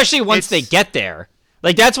especially once they get there.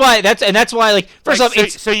 Like that's why like first off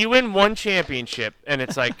so you win one championship and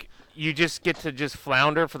it's like you just get to just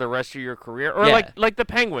flounder for the rest of your career, or like the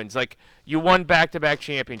Penguins, like you won back-to-back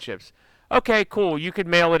championships. Okay, cool. You could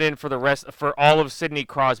mail it in for all of Sidney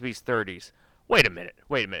Crosby's 30s. Wait a minute.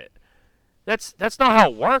 That's not how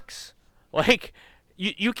it works. Like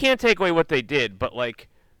you can't take away what they did, but like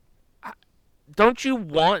don't you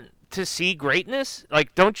want to see greatness?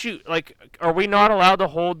 Like don't you are we not allowed to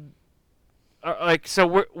hold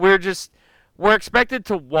so we're expected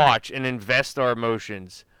to watch and invest our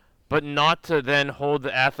emotions, but not to then hold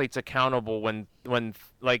the athletes accountable when and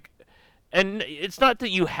it's not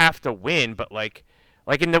that you have to win, but like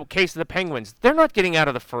in the case of the Penguins, they're not getting out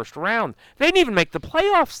of the first round. They didn't even make the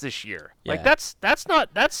playoffs this year. Yeah. Like that's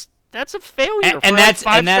a failure.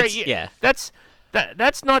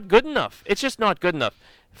 That's not good enough. It's just not good enough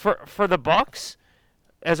for the Bucks.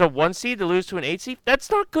 As a 1 seed to lose to an 8 seed,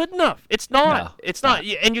 that's not good enough. It's not. No, it's not.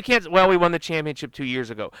 And you can't. Well, we won the championship 2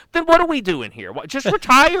 years ago. Then what are we doing here? Just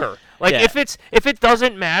retire. If it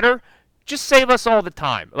doesn't matter, just save us all the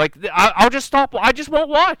time. Like I'll just stop. I just won't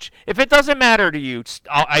watch. If it doesn't matter to you, just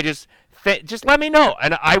let me know,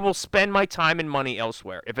 and I will spend my time and money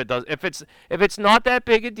elsewhere. If it does, if it's not that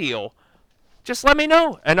big a deal, just let me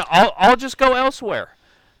know, and I'll just go elsewhere.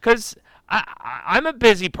 Because I'm a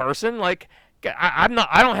busy person. Like. I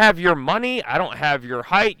don't have your money. I don't have your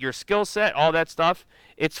height, your skill set, all that stuff.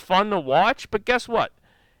 It's fun to watch, but guess what?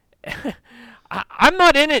 I'm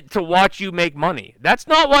not in it to watch you make money. That's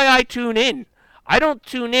not why I tune in. I don't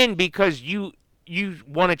tune in because you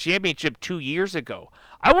won a championship 2 years ago.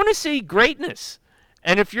 I want to see greatness.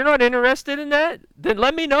 And if you're not interested in that, then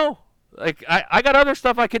let me know. Like I got other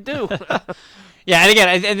stuff I could do. Yeah, and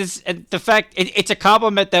again, and the fact it's a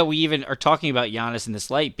compliment that we even are talking about Giannis in this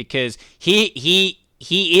light, because he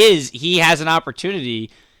has an opportunity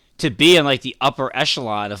to be in like the upper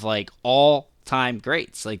echelon of like all-time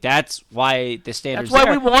greats. Like that's why the standards. That's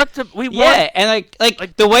why and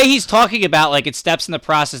like the way he's talking about like it steps in the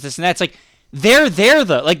process, this and that. It's like they're there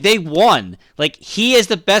though. Like they won. Like he is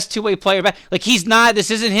the best two-way player back. Like he's not. This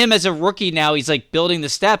isn't him as a rookie now. He's like building the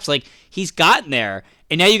steps. Like he's gotten there.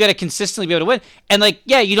 And now you got to consistently be able to win. And like,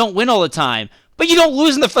 yeah, you don't win all the time, but you don't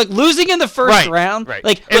lose losing in the first round. Right.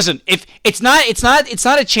 Like, listen, if it's not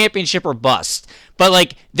a championship or bust, but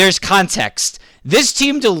like, there's context. This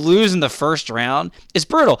team to lose in the first round is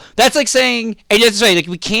brutal. That's like saying, and that's right. Like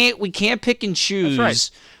we can't pick and choose.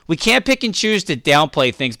 That's right. We can't pick and choose to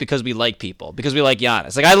downplay things because we like people, because we like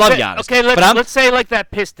Giannis. Like I love Giannis. Okay, let's say like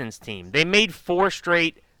that Pistons team. They made 4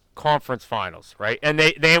 straight conference finals, right? And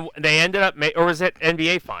they ended up or was it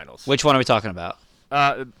NBA finals? Which one are we talking about?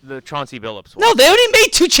 The Chauncey Billups one. No, they only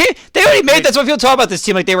made two. They already made. That's what people talk about this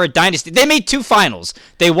team like they were a dynasty. They made two finals.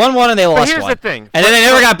 They won one and they lost one. Here's the thing, and then they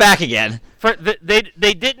never got back again.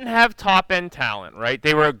 They didn't have top end talent, right?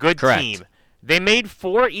 They were a good team. They made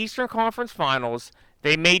 4 Eastern Conference Finals.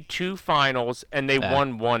 They made 2 finals, and they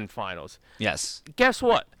won 1 finals. Yes. Guess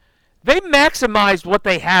what? They maximized what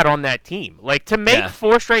they had on that team. Like, to make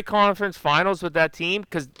 4 straight conference finals with that team,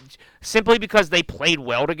 simply because they played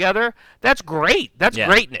well together, that's great. That's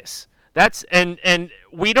greatness. That's and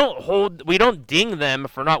we don't ding them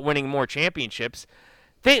for not winning more championships.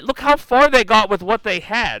 Look how far they got with what they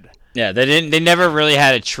had. Yeah, they never really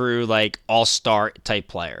had a true like all-star type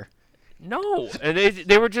player. No, and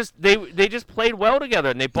they were just they just played well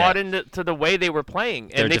together, and they bought into the way they were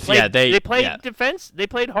playing, and they played defense. They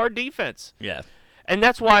played hard defense. Yeah, and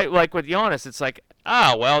that's why, like with Giannis, it's like,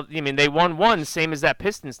 well, I mean, they won one, same as that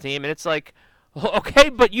Pistons team, and it's like, okay,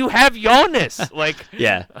 but you have Giannis, like,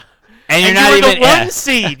 yeah, and you're not even the 1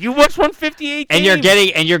 seed. You watched 158, and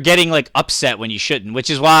you're getting like upset when you shouldn't,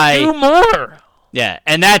 which is why do more. Yeah,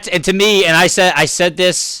 and to me, and I said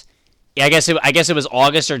this. Yeah, I guess it was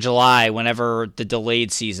August or July whenever the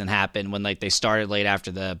delayed season happened when like they started late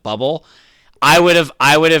after the bubble. I would have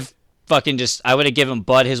given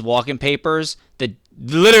Bud his walking papers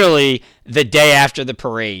literally the day after the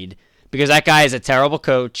parade because that guy is a terrible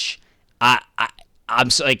coach. I'm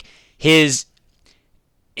so, like his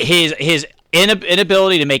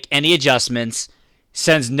inability to make any adjustments,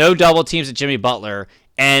 sends no double teams to Jimmy Butler,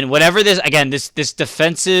 and whatever this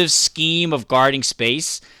defensive scheme of guarding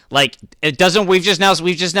space. Like it doesn't. We've just now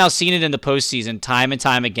seen it in the postseason time and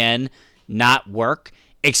time again not work,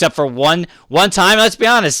 except for one time. Let's be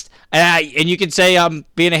honest, and you can say I'm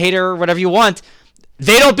being a hater or whatever you want.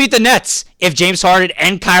 They don't beat the Nets if James Harden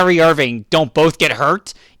and Kyrie Irving don't both get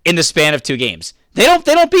hurt in the span of 2 games. They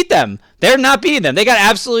don't beat them. They're not beating them. They got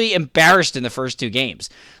absolutely embarrassed in the first 2 games.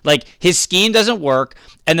 Like, his scheme doesn't work,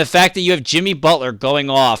 and the fact that you have Jimmy Butler going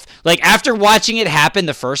off, like, after watching it happen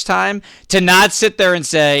the first time, to not sit there and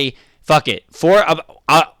say, fuck it,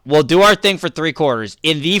 we'll do our thing for 3 quarters.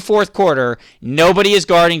 In the 4th quarter, nobody is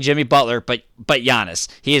guarding Jimmy Butler but Giannis.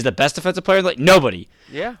 He is the best defensive player in the league. Nobody.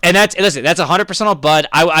 Yeah. And that's 100% on Bud.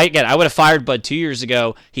 I would have fired Bud 2 years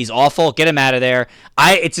ago. He's awful. Get him out of there.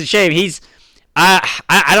 It's a shame.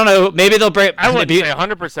 I don't know. Maybe they'll break. I wouldn't say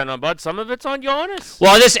 100% on Bud. Some of it's on Giannis.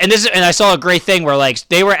 Well, and I saw a great thing where like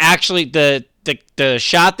they were actually the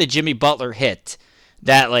shot that Jimmy Butler hit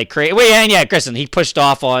that like create. Well, yeah, Kristen, he pushed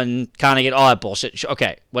off on Connigan, all that bullshit.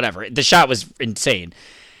 Okay, whatever. The shot was insane.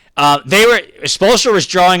 Spoelstra was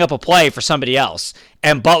drawing up a play for somebody else,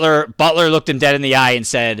 and Butler looked him dead in the eye and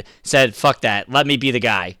said, "Fuck that. Let me be the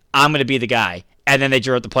guy. I'm gonna be the guy." And then they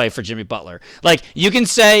drew up the play for Jimmy Butler. Like you can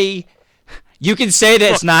say that. Look,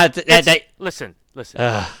 it's not that. Listen.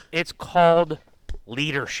 It's called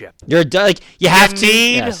leadership. You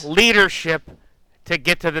need leadership to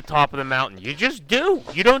get to the top of the mountain. You just do.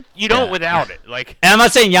 You don't without it. Like, and I'm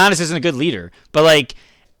not saying Giannis isn't a good leader, but like,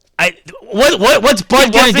 what's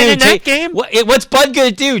Bud gonna do? What's Bud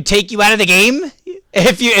gonna do? Take you out of the game?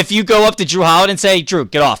 If you go up to Drew Holiday and say, Drew,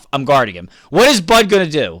 get off. I'm guarding him. What is Bud gonna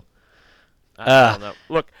do? I don't know.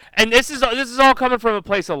 Look. And this is all coming from a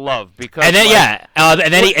place of love because and then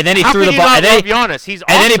he threw the ball. And then Giannis, he's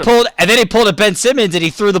awesome. And then he pulled a Ben Simmons and he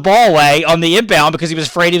threw the ball away on the inbound because he was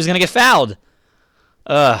afraid he was going to get fouled.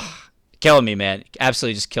 Killing me, man.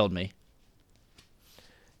 Absolutely just killed me.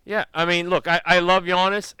 Yeah, I mean, look, I love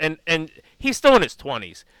Giannis and he's still in his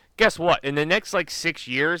 20s. Guess what? In the next 6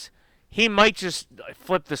 years, he might just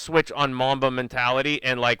flip the switch on Mamba mentality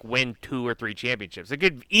and win 2 or 3 championships. It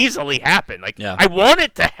could easily happen. I want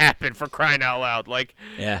it to happen, for crying out loud.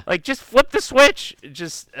 Just flip the switch.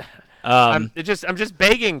 I'm just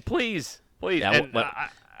begging, please. Yeah, and,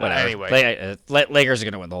 whatever. Anyway, Lakers are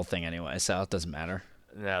gonna win the whole thing anyway, so it doesn't matter.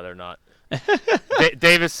 No, they're not.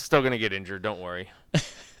 Davis is still gonna get injured. Don't worry.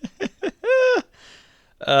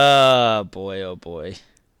 Oh boy.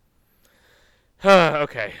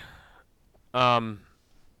 Okay.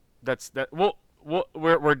 That's that.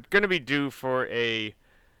 We're gonna be due for a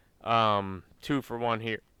 2 for 1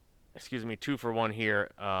 here. Excuse me, 2 for 1 here.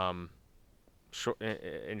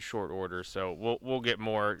 In short order, so we'll get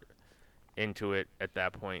more into it at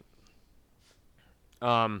that point.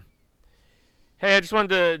 Hey, I just wanted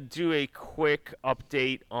to do a quick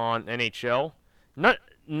update on NHL.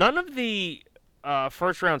 None of the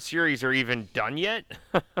first round series are even done yet.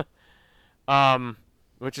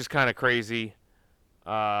 Which is kind of crazy.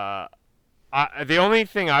 The only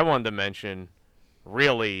thing I wanted to mention,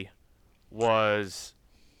 really, was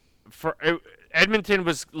Edmonton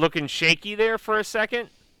was looking shaky there for a second,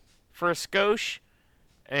 for a skosh.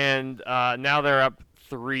 and now they're up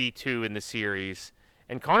 3-2 in the series.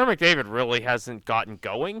 And Connor McDavid really hasn't gotten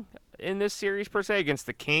going in this series per se against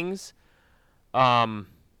the Kings. So,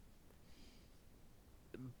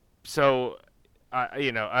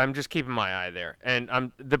 I'm just keeping my eye there.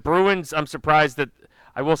 And the Bruins, I'm surprised that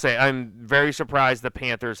I will say I'm very surprised the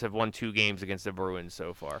Panthers have won 2 games against the Bruins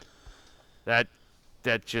so far. That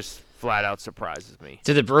just flat out surprises me.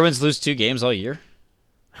 Did the Bruins lose 2 games all year?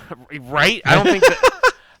 Right? I don't think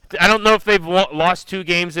that. I don't know if they've lost 2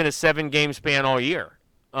 games in a 7-game span all year.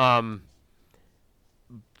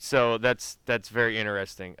 So that's very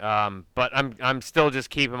interesting. But I'm still just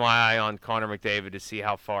keeping my eye on Connor McDavid to see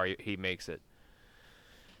how far he makes it.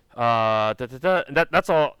 That's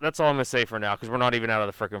all I'm gonna say for now because we're not even out of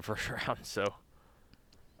the freaking first round. So,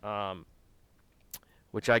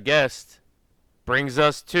 which I guess brings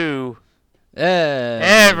us to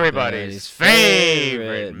everybody's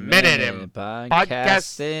favorite minute in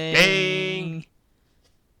podcasting.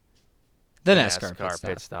 The NASCAR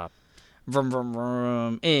Pitstop. Vroom, vroom,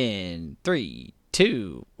 vroom. In 3,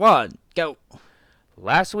 2, 1, go.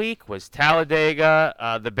 Last week was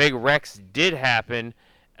Talladega. The big wrecks did happen.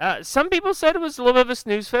 Some people said it was a little bit of a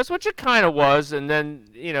snooze fest, which it kind of was. And then,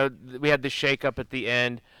 we had the shake-up at the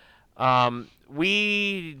end.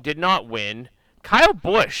 We did not win. Kyle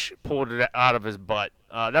Busch pulled it out of his butt.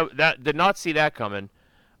 That did not see that coming.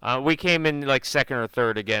 We came in like second or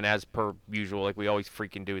third again, as per usual, like we always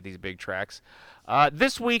freaking do with these big tracks.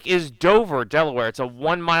 This week is Dover, Delaware. It's a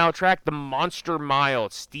 1-mile track, the Monster Mile.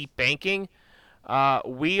 It's steep banking.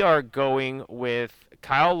 We are going with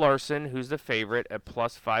Kyle Larson, who's the favorite, at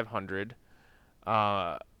plus 500.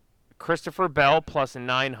 Christopher Bell, plus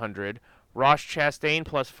 900. Ross Chastain,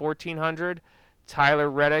 plus 1,400. Tyler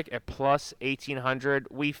Reddick at plus 1,800.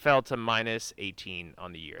 We fell to minus 18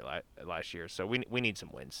 on the year last year, so we need some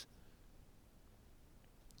wins.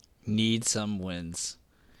 Need some wins.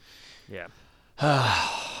 Yeah.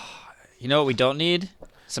 You know what we don't need?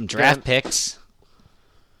 Some draft picks.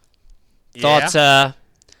 Yeah.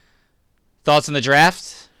 Thoughts on the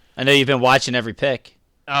draft? I know you've been watching every pick.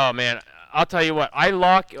 Oh, man. I'll tell you what. I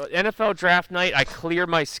lock NFL draft night. I clear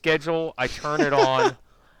my schedule. I turn it on.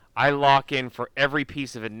 I lock in for every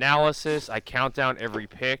piece of analysis. I count down every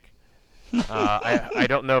pick. I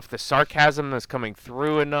don't know if the sarcasm is coming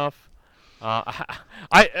through enough.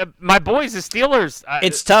 My boys, the Steelers.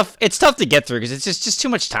 It's tough. It's tough to get through because it's just too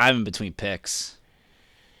much time in between picks.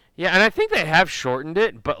 Yeah, and I think they have shortened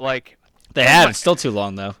it, but they have. It's still too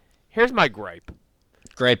long though. Here's my gripe.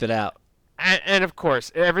 Gripe it out. And of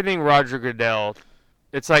course, everything Roger Goodell.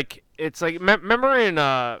 It's like remember in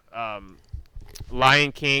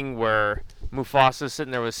Lion King where Mufasa's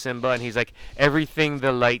sitting there with Simba and he's like, everything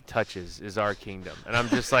the light touches is our kingdom. And I'm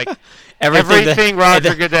just like, everything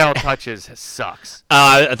Roger Goodell touches sucks.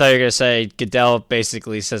 I thought you were going to say Goodell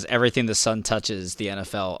basically says everything the sun touches the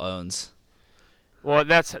NFL owns. Well,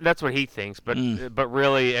 that's what he thinks, but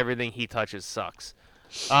really everything he touches sucks.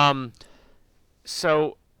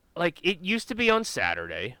 So it used to be on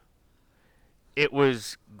Saturday. It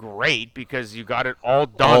was great because you got it all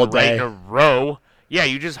done right in a row. Yeah,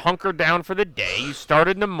 you just hunkered down for the day. You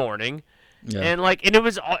started in the morning, and it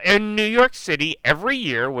was in New York City every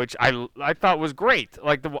year, which I thought was great.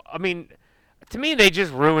 To me, they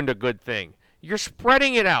just ruined a good thing. You're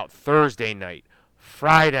spreading it out Thursday night,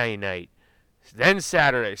 Friday night, then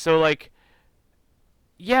Saturday. So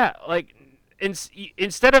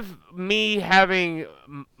instead of me having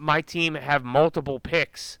my team have multiple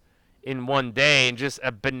picks in one day and just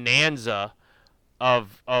a bonanza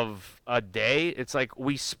of a day, it's like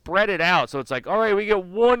we spread it out. So it's like, all right, we get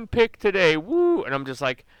one pick today, woo, and I'm just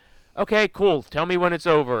like, okay, cool. Tell me when it's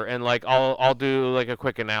over, and I'll do a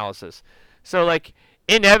quick analysis. So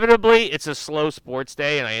inevitably, it's a slow sports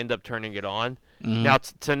day, and I end up turning it on. Mm-hmm. Now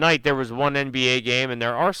tonight there was one NBA game, and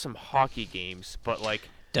there are some hockey games, but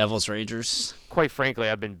Devils Rangers. Quite frankly,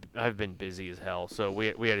 I've been busy as hell. So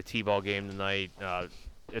we had a T-ball game tonight.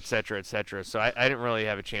 Et cetera, et cetera. So I didn't really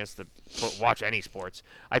have a chance to watch any sports.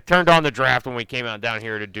 I turned on the draft when we came out down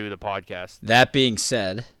here to do the podcast. That being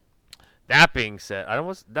said, I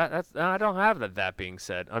don't have that. That being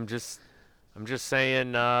said, I'm just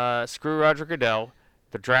saying, screw Roger Goodell.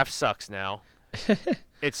 The draft sucks now.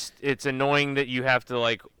 It's annoying that you have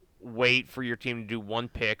to wait for your team to do one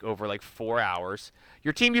pick over 4 hours.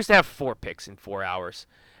 Your team used to have 4 picks in 4 hours,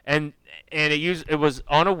 and it was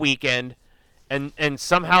on a weekend. And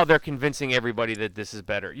somehow they're convincing everybody that this is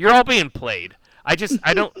better. You're all being played.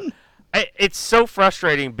 It's so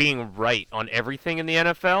frustrating being right on everything in the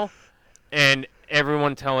NFL and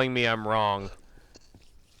everyone telling me I'm wrong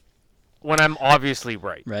when I'm obviously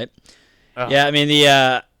right. Right. Yeah, I mean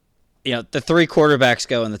the three quarterbacks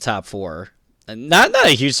go in the top four. Not a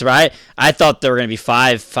huge surprise. I thought there were going to be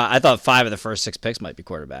five. I thought 5 of the first 6 picks might be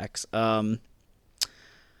quarterbacks. I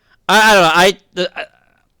don't know.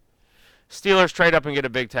 Steelers trade up and get a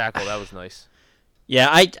big tackle. That was nice. Yeah,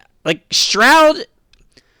 I like Stroud.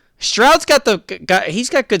 Stroud's he's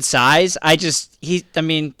got good size. It's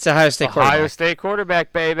Ohio State quarterback. Ohio State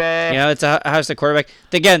quarterback, baby. It's a Ohio State quarterback.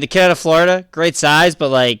 Again, the kid out of Florida, great size,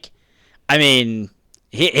 but I don't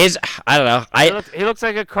know. He looks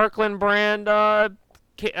like a Kirkland brand. Oh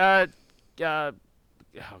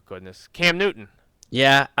goodness, Cam Newton.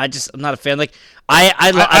 Yeah, I'm not a fan.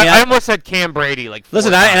 I almost said Cam Brady.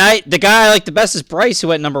 Listen, the guy I like the best is Bryce, who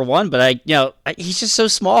went number 1, but he's just so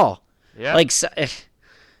small. Yeah. I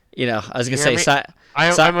was gonna say I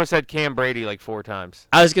almost said Cam Brady 4 times.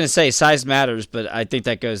 I was gonna say size matters, but I think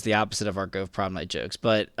that goes the opposite of our Gove Prom Night jokes.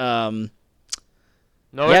 But no,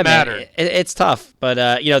 it matters. It's tough, but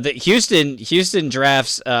the Houston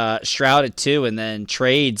drafts Stroud at 2, and then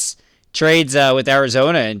trades with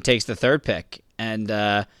Arizona and takes the 3rd pick and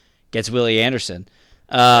gets Willie Anderson.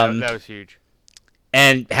 That was huge.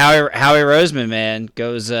 And Howie Roseman, man,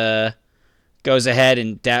 goes ahead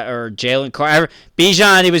and or Jalen Carter.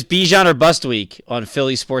 Bijan, it was Bijan or bust week on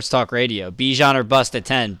Philly Sports Talk Radio. Bijan or bust at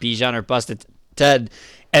 10. Bijan or bust at 10.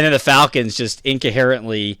 And then the Falcons just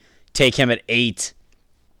incoherently take him at 8.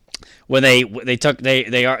 When they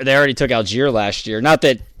already took Algier last year. Not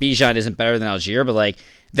that Bijan isn't better than Algier, but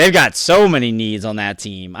they've got so many needs on that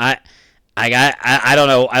team. I don't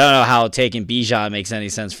know how taking Bijan makes any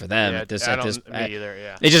sense for them at this. Me either.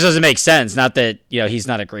 Yeah. It just doesn't make sense. Not that he's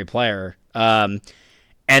not a great player. And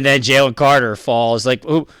then Jalen Carter falls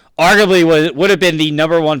who arguably would have been the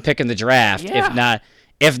number 1 pick in the draft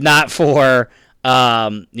if not for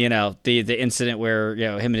the incident where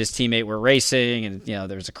him and his teammate were racing and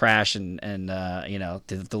there was a crash and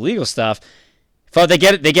the legal stuff. But they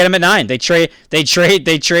get him at 9. They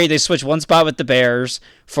switch one spot with the Bears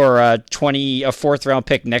for a 4th round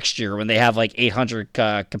pick next year when they have 800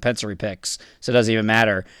 compensatory picks, so it doesn't even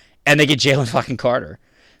matter. And they get Jalen fucking Carter.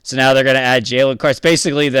 So now they're going to add Jalen Carter. It's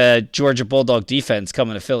basically the Georgia Bulldog defense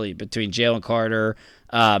coming to Philly between Jalen Carter,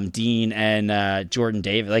 Dean, and Jordan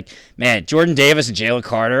Davis. Jordan Davis and Jalen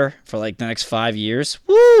Carter for the next 5 years.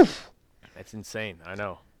 Woo! That's insane. I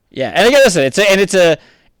know. Yeah, and again, listen,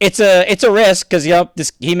 it's a risk because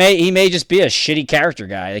he may just be a shitty character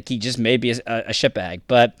guy. He just may be a shitbag,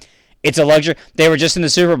 but it's a luxury. They were just in the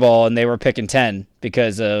Super Bowl and they were picking 10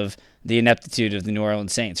 because of the ineptitude of the New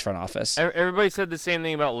Orleans Saints front office. Everybody said the same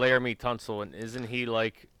thing about Laramie Tunsil, and isn't he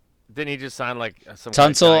didn't he just sign some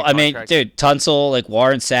Tunsil? Dude, Tunsil,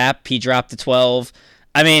 Warren Sapp, he dropped to 12.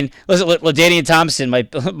 Listen, LaDainian Thompson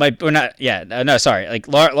might or not. Yeah, no, sorry.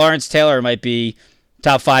 Lawrence Taylor might be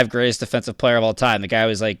top 5 greatest defensive player of all time. The guy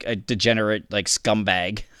was a degenerate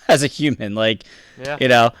scumbag as a human. We'll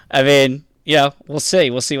see.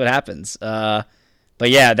 We'll see what happens. But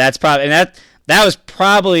yeah, that's probably that was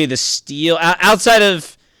probably the steal outside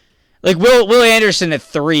of Will Anderson at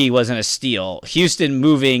 3 wasn't a steal. Houston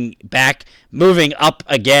moving up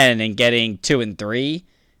again and getting 2 and 3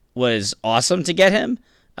 was awesome to get him.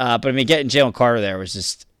 But getting Jalen Carter there was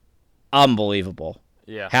just unbelievable.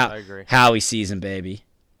 Yeah, I agree. Howie season, baby.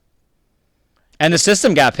 And the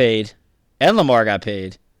system got paid, and Lamar got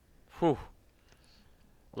paid. Whew.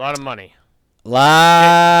 A lot of money.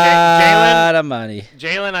 Lot of money.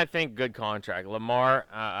 Jalen, I think, good contract. Lamar,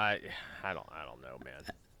 I don't know, man.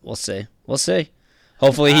 We'll see.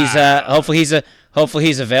 Hopefully he's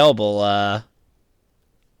available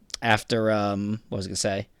after what was I gonna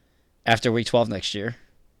say? After week 12 next year.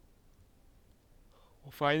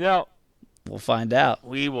 We'll find out.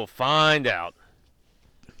 We will find out.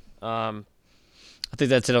 I think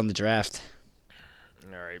that's it on the draft.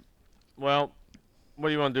 All right. Well, what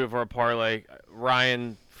do you want to do for a parlay?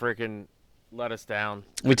 Ryan freaking let us down.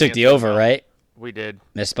 We took the over, right? We did.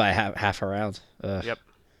 Missed by half a round. Ugh, yep.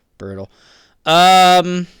 Brutal.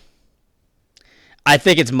 I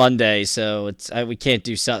think it's Monday, so we can't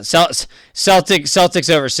do Celtics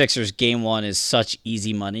over Sixers. Game 1 is such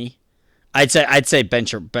easy money. I'd say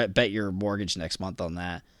bet your mortgage next month on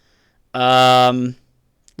that.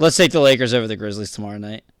 Let's take the Lakers over the Grizzlies tomorrow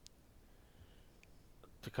night.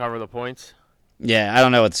 To cover the points? Yeah, I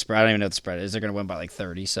don't know what the spread. I don't even know what the spread is. They're going to win by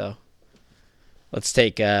 30, so let's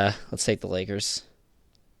take the Lakers.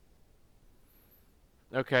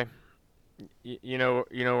 Okay. You know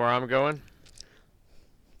where I'm going?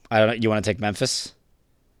 I don't know. You want to take Memphis?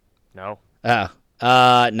 No. No.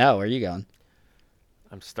 Where are you going?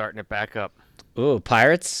 I'm starting it back up. Ooh,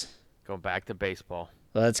 Pirates? Going back to baseball.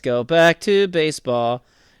 Let's go back to baseball.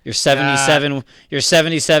 Your 77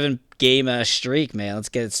 game streak, man. Let's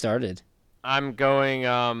get it started. I'm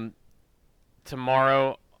going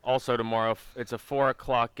tomorrow. Also tomorrow, it's a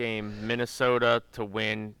 4:00 game. Minnesota to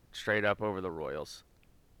win straight up over the Royals.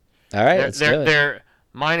 All right, let's do it. They're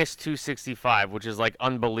minus 265, which is like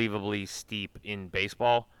unbelievably steep in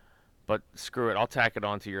baseball. But screw it, I'll tack it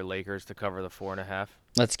on to your Lakers to cover the 4.5.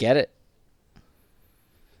 Let's get it.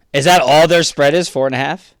 Is that all their spread is?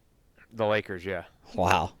 4.5? The Lakers, yeah.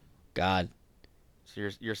 Wow, God. So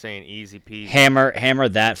you're saying easy peasy. Hammer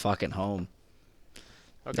that fucking home.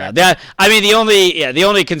 Okay. The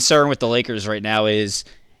only concern with the Lakers right now is,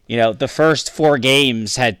 the first 4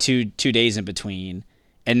 games had two days in between,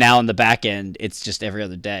 and now on the back end it's just every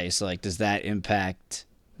other day. So like, does that impact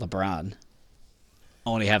LeBron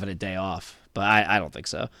only having a day off? But I don't think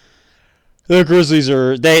so. The Grizzlies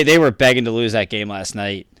they were begging to lose that game last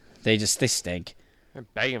night. They stink. They're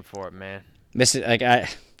begging for it, man.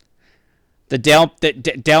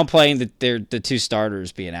 Downplaying the 2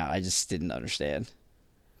 starters being out, I just didn't understand.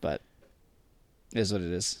 But it is what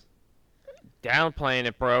it is. Downplaying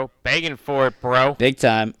it, bro. Begging for it, bro. Big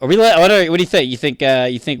time. What do you think?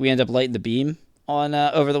 You think we end up lighting the beam on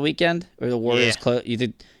over the weekend, or the Warriors close? You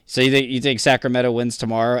think Sacramento wins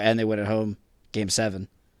tomorrow and they win at home, Game 7?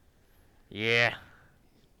 Yeah.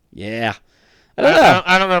 Yeah. I don't know.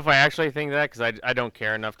 I don't know if I actually think that, because I don't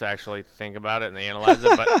care enough to actually think about it and analyze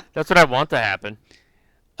it, but that's what I want to happen.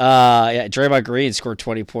 Draymond Green scored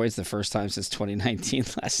 20 points the first time since 2019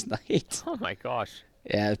 last night. Oh my gosh.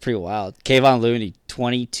 Yeah, it's pretty wild. Kayvon Looney,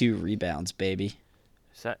 22 rebounds, baby.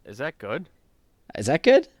 Is that good? Is that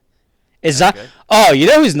good? Good? Oh, you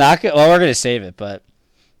know who's not good? Well, we're gonna save it, but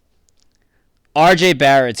R.J.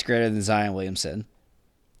 Barrett's greater than Zion Williamson.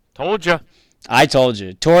 Told you. I told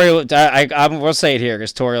you. Tori, we'll say it here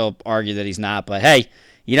because Tori will argue that he's not. But hey,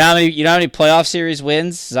 you know how many playoff series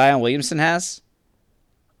wins Zion Williamson has?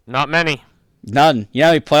 Not many. None. You know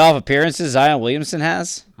how many playoff appearances Zion Williamson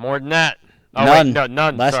has? More than that. Oh, none. Wait, no,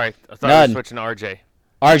 none. Less, Sorry, I thought none. I was switching to RJ.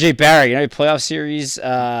 RJ Barrett. You know how many playoff series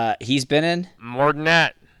he's been in? More than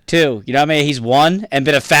that. 2. You know how many he's won and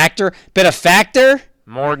been a factor?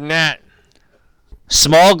 More than that.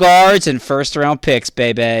 Small guards and first-round picks,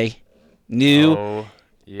 baby. New. Oh,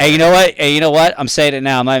 yeah. Hey, you know what? I'm saying it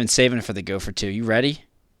now. I'm not even saving it for the go for 2. You ready?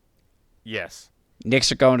 Yes.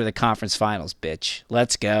 Knicks are going to the conference finals, bitch.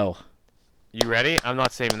 Let's go. You ready? I'm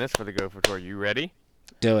not saving this for the go for tour. You ready?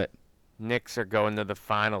 Do it. Knicks are going to the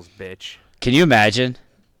finals, bitch. Can you imagine?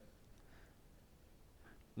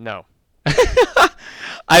 No.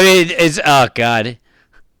 I mean, oh god.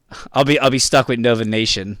 I'll be stuck with Nova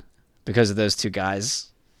Nation because of those 2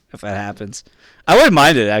 guys if that happens. I wouldn't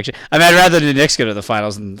mind it, actually. I mean, I'd rather the Knicks go to the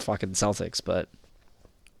finals than the fucking Celtics, but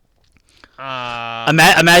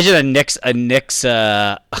imagine a Knicks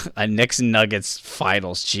Nuggets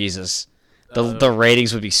finals. Jesus, the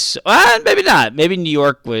ratings would be so. Maybe not. Maybe New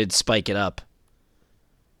York would spike it up.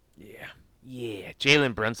 Yeah.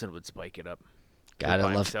 Jalen Brunson would spike it up. God,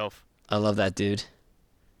 I love that dude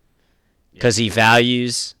because he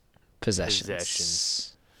values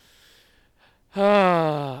possessions.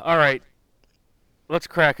 All right. Let's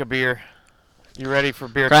crack a beer. You ready for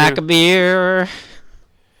beer? Crack 2? a beer.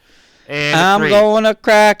 And I'm going to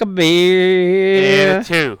crack a beer. And a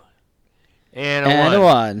 2. And a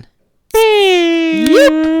 1.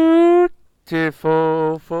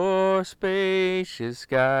 Beautiful for spacious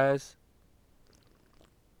skies.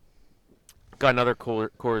 Got another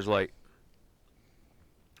Coors Light.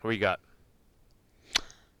 What you got?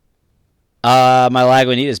 My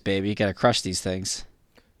Lagunitas, baby. Gotta crush these things.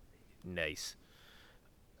 Nice.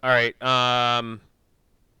 All right.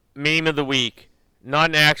 Meme of the week. Not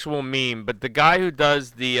an actual meme, but the guy who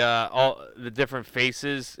does the all the different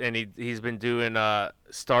faces, and he's been doing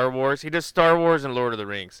Star Wars. He does Star Wars and Lord of the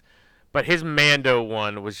Rings, but his Mando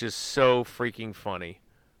one was just so freaking funny.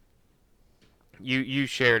 You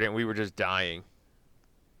shared it, and we were just dying.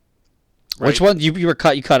 Right? Which one? You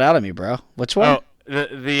cut out of me, bro. Which one? Oh,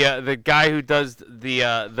 the guy who does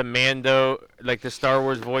the Mando, like the Star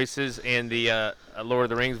Wars voices and the Lord of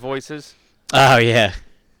the Rings voices. Oh yeah.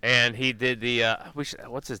 And he did the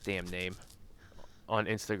what's his damn name on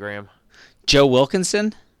Instagram? Joe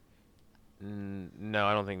Wilkinson? No,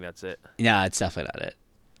 I don't think that's it. Yeah, it's definitely not it.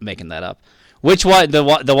 I'm making that up. Which one? The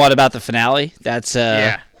one about the finale? That's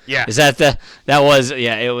yeah. Is that that was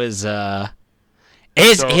it was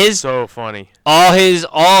his so funny.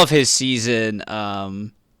 All of his season what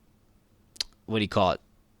do you call it?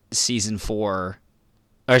 Season 3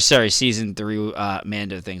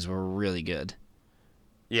 Mando things were really good.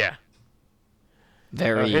 Yeah.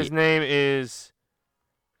 Very. His name is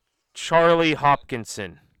Charlie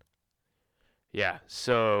Hopkinson. Yeah,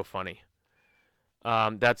 so funny.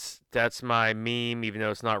 That's my meme, even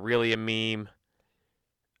though it's not really a meme.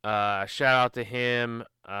 Shout out to him.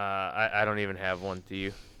 I don't even have one. Do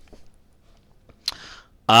you?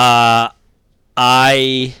 I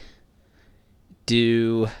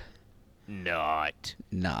do not.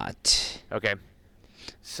 Okay.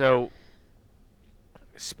 So,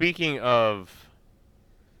 speaking of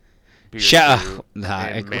beer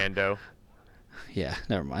and Mando. Yeah,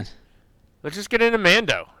 never mind. Let's just get into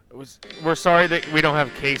Mando. We're sorry that we don't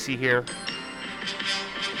have Casey here.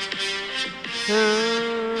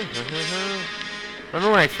 Remember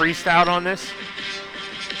when I freestyled on this?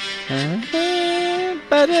 I'm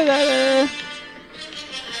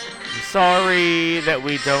sorry that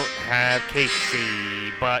we don't have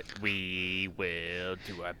Casey, but we will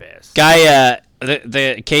do our best. Guy,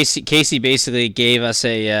 the Casey basically gave us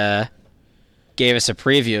a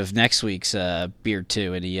preview of next week's Beer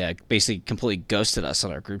 2, and he basically completely ghosted us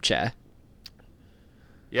on our group chat.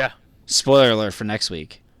 Yeah. Spoiler alert for next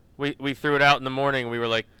week. We threw it out in the morning. We were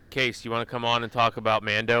like, Case, you want to come on and talk about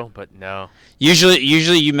Mando? But no. Usually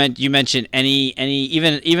you mention any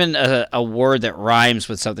even a word that rhymes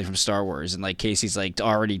with something from Star Wars, and like Casey's like you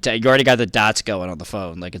already got the dots going on the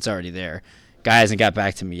phone, like it's already there. Guy hasn't got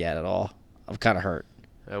back to me yet at all. I'm kind of hurt.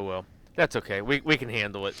 Oh well, that's okay. We can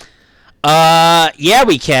handle it. Yeah,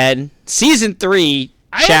 we can. Season 3.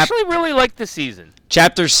 I actually really like the season.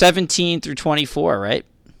 Chapters 17 through 24, right?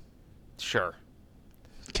 Sure.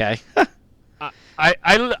 Okay.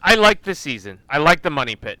 I like this season. I like the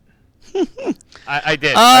Money Pit. I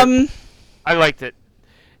did. I liked it.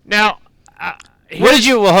 Now, what did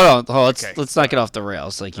you? Well, hold on. Okay. Let's not get off the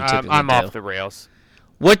rails like you typically do. I'm off the rails.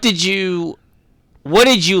 What did you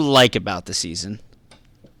like about the season?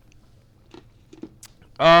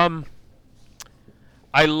 I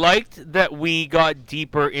liked that we got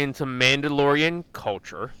deeper into Mandalorian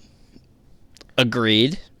culture.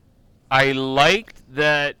 Agreed. I liked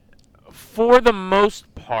that. For the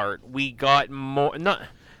most part, we got more.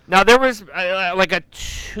 Now there was like a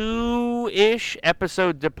 2-ish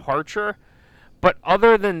episode departure, but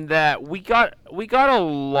other than that, we got a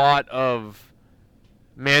lot of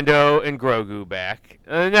Mando and Grogu back.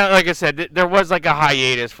 Now, like I said, there was like a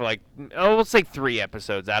hiatus for like let's say 3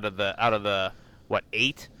 episodes out of the what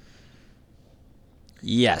 8.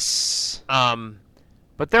 Yes.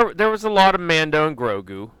 But there was a lot of Mando and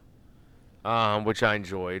Grogu, which I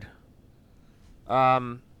enjoyed.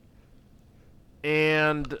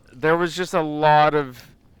 And there was just a lot of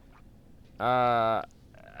I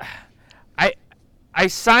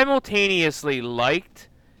simultaneously liked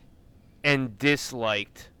and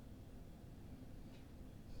disliked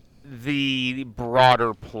the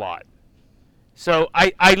broader plot. So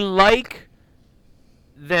I like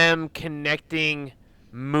them connecting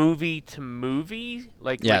movie to movie,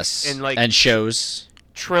 and shows,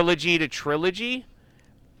 trilogy to trilogy.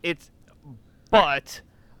 But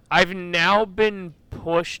I've now been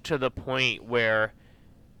pushed to the point where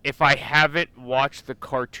if I haven't watched the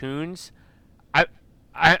cartoons,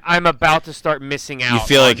 I'm about to start missing out. You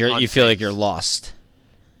feel like you're lost.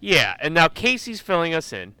 Yeah, and now Casey's filling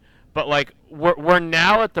us in, but like we're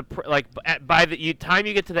now at the by the time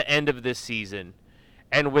you get to the end of this season,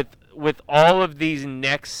 and with all of these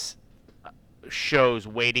next shows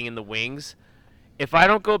waiting in the wings. If I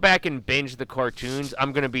don't go back and binge the cartoons,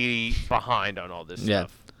 I'm gonna be behind on all this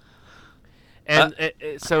stuff. And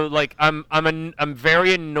so, like, I'm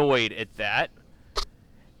very annoyed at that.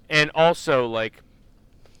 And also, like,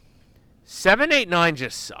 7, 8, 9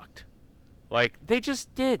 just sucked. Like, they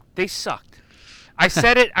just did. They sucked. I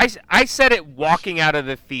said it. I said it walking out of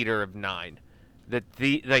the theater of 9. That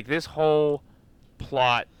this whole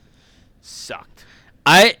plot sucked.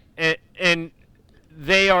 And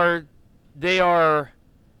they are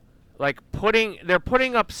like they're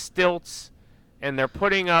putting up stilts, and they're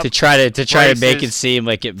putting up to try to make it seem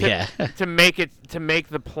like it to make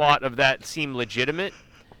the plot of that seem legitimate,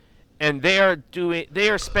 and they are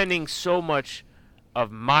spending so much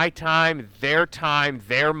of my time, their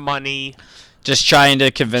money, just trying to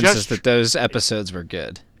convince us that those episodes were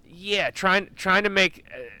good. Yeah, trying to make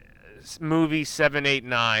movie 7, 8,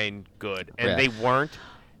 9 good, and they weren't,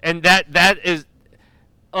 and that is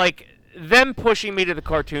like. Them pushing me to the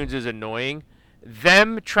cartoons is annoying.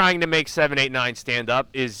 Them trying to make 7, 8, 9 stand up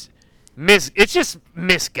is it's just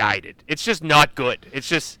misguided. It's just not good. It's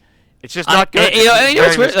just not good. You know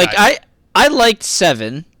what's weird? Like I liked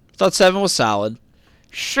 7. Thought 7 was solid.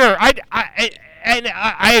 Sure,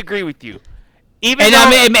 I agree with you. Go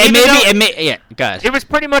ahead. It was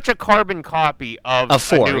pretty much a carbon copy of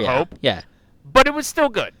 4, A New Hope. Yeah. But it was still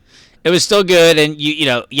good. It was still good, and you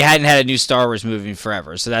hadn't had a new Star Wars movie in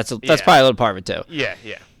forever, so that's probably a little part of it too. Yeah.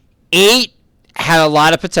 8 had a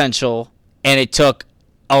lot of potential, and it took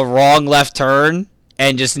a wrong left turn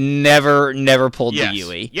and just never pulled the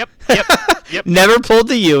Yui. Yep. Never pulled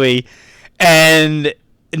the Yui, and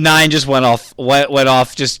 9 just went off. Went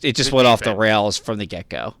off. It just went off the rails from the get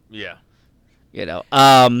go. Yeah.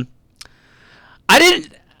 I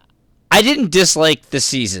didn't dislike the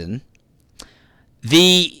season.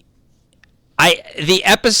 The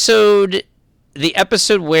episode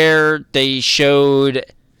where they showed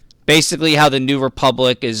basically how the New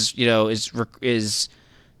Republic is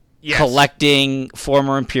collecting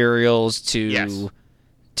former Imperials to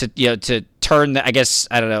turn the, I guess,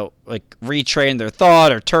 I don't know, like retrain their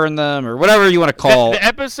thought or turn them or whatever you want to call. The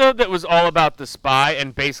episode that was all about the spy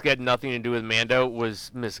and basically had nothing to do with Mando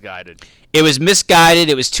was misguided. It was misguided.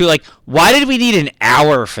 It was too why did we need an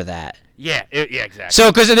hour for that? Yeah, exactly.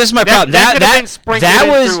 So, because this is my problem. That was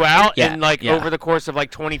throughout over the course of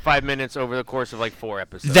 25 minutes over the course of 4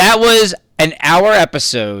 episodes. That was an hour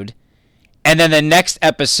episode, and then the next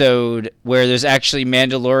episode where there's actually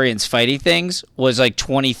Mandalorians fighting things was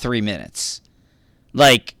 23 minutes.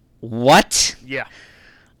 What? Yeah.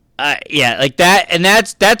 That, and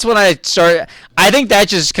that's when I started. I think that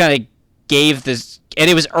just kind of gave this,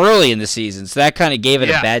 and it was early in the season, so that kind of gave it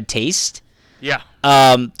a bad taste. Yeah.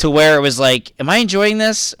 To where it was am I enjoying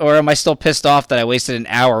this, or am I still pissed off that I wasted an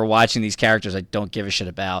hour watching these characters I don't give a shit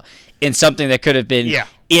about in something that could have been,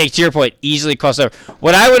 to your point, easily crossed over.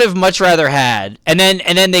 What I would have much rather had, and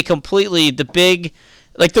then they completely, the big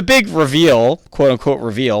reveal, quote unquote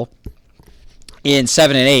reveal, in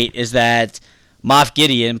 7 and 8 is that Moff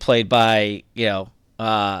Gideon, played by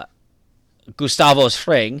Gustavo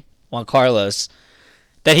Fring, Juan Carlos,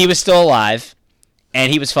 that he was still alive. And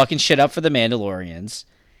he was fucking shit up for the Mandalorians.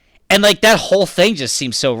 And, that whole thing just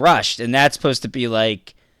seems so rushed. And that's supposed to be,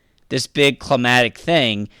 this big climatic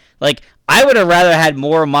thing. I would have rather had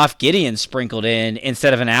more Moff Gideon sprinkled in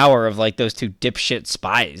instead of an hour of, those 2 dipshit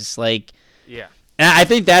spies. Yeah. And I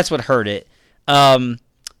think that's what hurt it.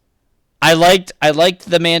 I liked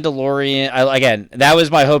the Mandalorian. Again, that was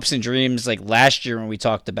my hopes and dreams, last year when we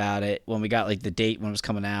talked about it, when we got, the date when it was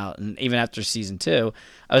coming out, and even after season 2.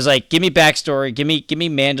 I was give me backstory, give me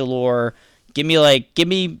Mandalore, give me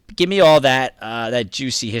all that that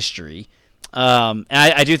juicy history. And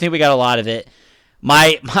I do think we got a lot of it.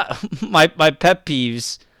 My pet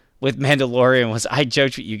peeves with Mandalorian was, I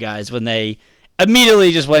joked with you guys when they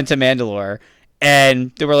immediately just went to Mandalore,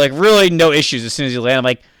 and there were really no issues as soon as you land.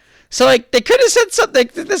 I'm so they could have said something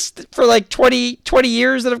like this for 20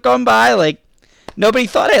 years that have gone by. Nobody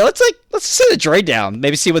thought, hey, let's send a droid down,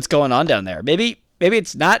 maybe see what's going on down there. Maybe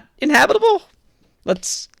it's not inhabitable.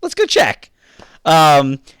 Let's go check.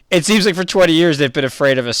 It seems for 20 years they've been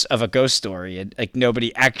afraid of a ghost story, and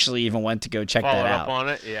nobody actually even went to go check that out. Follow up on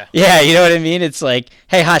it, yeah. Yeah, you know what I mean. It's hey,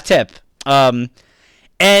 hot tip. And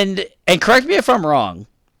correct me if I'm wrong.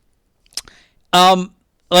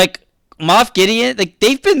 Moff Gideon,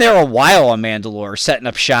 they've been there a while on Mandalore, setting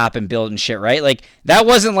up shop and building shit, right? That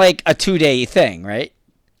wasn't a 2-day thing, right?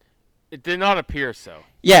 It did not appear so.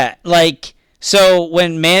 Yeah, so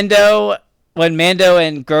when Mando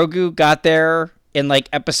and Grogu got there in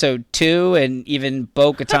episode 2, and even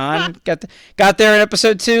Bo-Katan got there in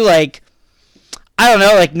episode 2, I don't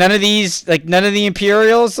know, none of the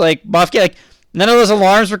Imperials, Moff Gideon, none of those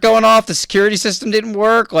alarms were going off. The security system didn't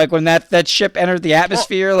work. When that ship entered the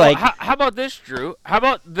atmosphere, how about this, Drew? How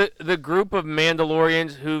about the group of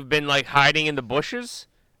Mandalorians who've been hiding in the bushes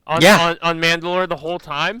on Mandalore the whole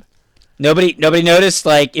time? Nobody noticed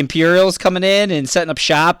Imperials coming in and setting up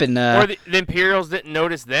shop, and or the Imperials didn't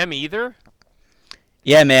notice them either.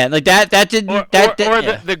 Yeah, man, that didn't.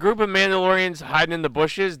 The group of Mandalorians hiding in the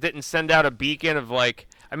bushes didn't send out a beacon of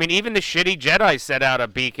even the shitty Jedi set out a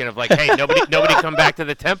beacon of hey, nobody come back to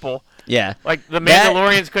the temple. Yeah. The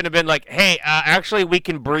Mandalorians could have been hey, actually we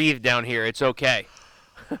can breathe down here. It's okay.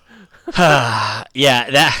 God. Yeah,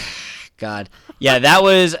 that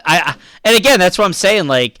was and again, that's what I'm saying.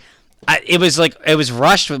 It was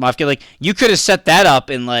rushed with Moff Gideon. You could have set that up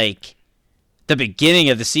in the beginning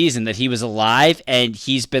of the season, that he was alive, and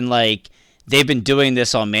he's been they've been doing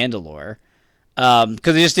this on Mandalore,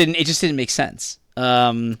 because it just didn't make sense.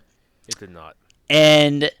 It did not.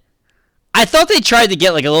 And I thought they tried to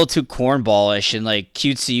get a little too cornballish and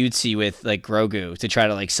cutesy with Grogu to try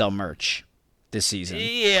to sell merch this season.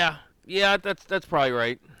 Yeah, that's probably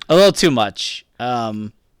right. A little too much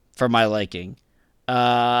for my liking.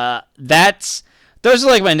 Those are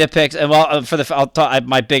my nitpicks. And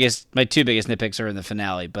my 2 biggest nitpicks are in the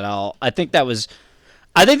finale. But I think those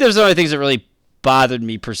are the only things that really bothered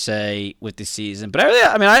me per se with the season. But I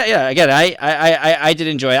did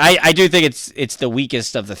enjoy it. I do think it's the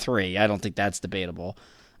weakest of the three. I don't think that's debatable.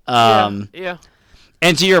 Yeah.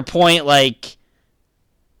 And to your point, like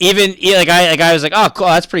I was like, oh, cool,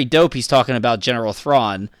 that's pretty dope. He's talking about General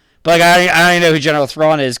Thrawn. But like, I don't even know who General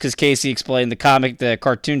Thrawn is because Casey explained the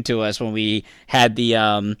cartoon to us when we had the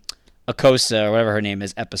Akosa or whatever her name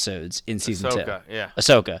is episodes in season 2. Yeah.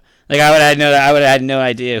 Ahsoka. Like I would have had no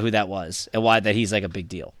idea who that was and why that he's like a big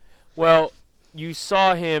deal. Well, you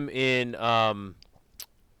saw him in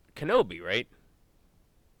Kenobi, right?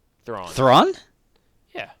 Thrawn?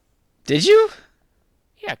 Yeah. Did you?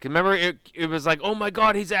 Yeah, 'cause remember it was like, oh my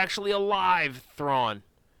God, he's actually alive, Thrawn.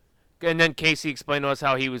 And then Casey explained to us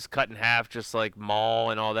how he was cut in half, just like Maul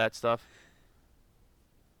and all that stuff.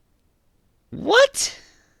 What?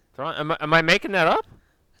 Thrawn? Am I making that up?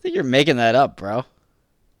 I think you're making that up, bro.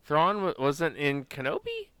 Thrawn wasn't in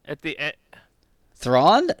Kenobi at the end.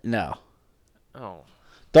 Thrawn? No. Oh.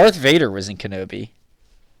 Darth Vader was in Kenobi.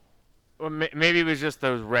 Well, maybe it was just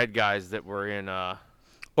those red guys that were in. Or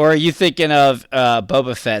are you thinking of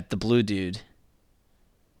Boba Fett, the blue dude?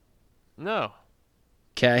 No.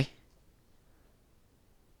 Okay.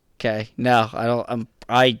 No,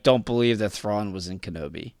 I don't believe that Thrawn was in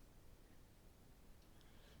Kenobi.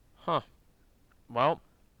 Huh. Well.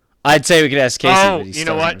 I'd say we could ask Casey. Oh, you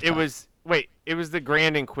know what? It was the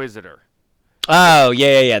Grand Inquisitor. Oh,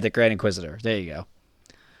 yeah, the Grand Inquisitor. There you go.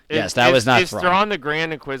 Yes, that was not Thrawn. Thrawn. Is Thrawn the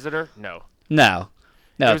Grand Inquisitor? No. No,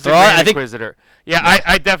 It was Thrawn. the Grand I think Inquisitor. Yeah, no.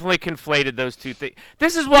 I definitely conflated those two things.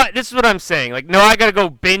 This is what I'm saying. Like, no, I gotta go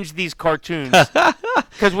binge these cartoons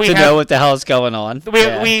because we know what the hell is going on.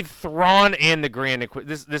 We Thrawn and the Grand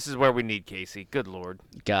Inquisitor. This is where we need Casey. Good Lord.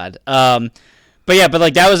 God. But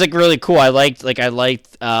like that was like really cool. I liked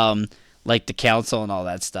the council and all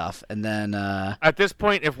that stuff. And then at this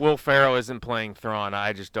point, if Will Ferrell isn't playing Thrawn,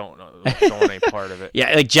 I just don't want any part of it.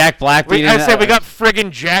 Yeah, like Jack Black. We got friggin'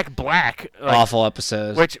 Jack Black. Like, awful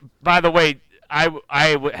episode. Which, by the way,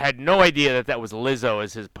 I had no idea that was Lizzo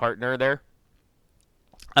as his partner there.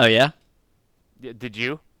 Oh yeah. Did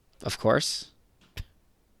you? Of course.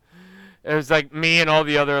 It was like me and all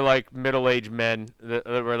the other like middle-aged men that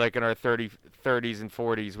were like in our 30s and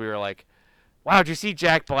 40s. We were like, "Wow, did you see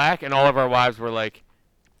Jack Black?" And all of our wives were like,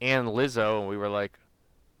 "And Lizzo," and we were like,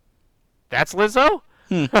 "That's Lizzo?"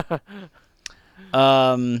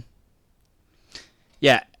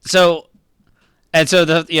 Yeah. So in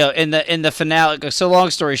the finale. So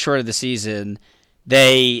long story short of the season,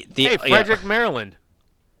 Frederick, Maryland.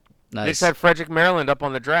 Nice. They said Frederick, Maryland up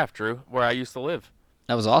on the draft, Drew, where I used to live.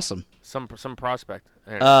 That was awesome. Some prospect.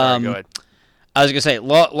 Sorry, go ahead. I was gonna say,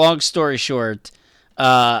 long story short,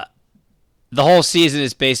 the whole season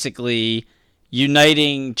is basically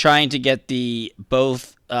uniting, trying to get the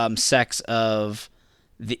both sex of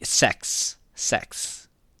the sects. Sects.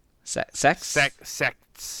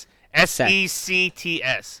 SECTS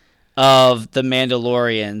of the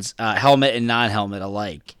Mandalorians, helmet and non-helmet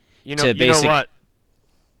alike. You know what?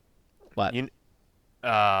 What?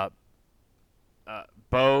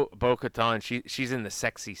 Bo-Katan, she's in the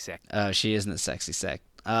sexy sect. Oh, she is in the sexy sect.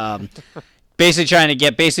 Basically trying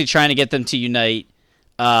to get them to unite.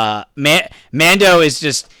 Mando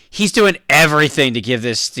is he's doing everything to give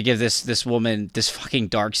this woman this fucking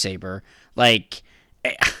Darksaber. Like,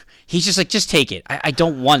 he's just like, just take it. I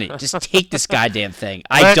don't want it. Just take this goddamn thing.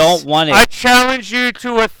 I don't want it. I challenge you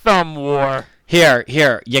to a thumb war. Here,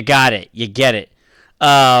 you got it. You get it.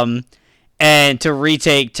 And to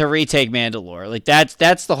retake Mandalore. Like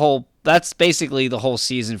that's basically the whole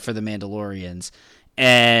season for the Mandalorians.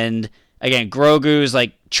 And again, Grogu's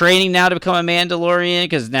like training now to become a Mandalorian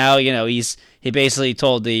because now, he basically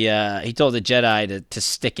told the Jedi to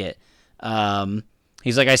stick it.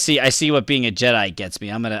 He's like, I see what being a Jedi gets me.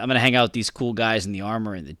 I'm gonna hang out with these cool guys in the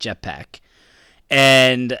armor and the jetpack.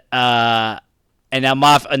 And now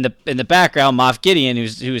Moff in the background, Moff Gideon,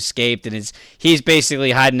 who escaped, and he's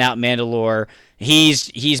basically hiding out in Mandalore.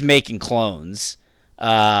 He's making clones,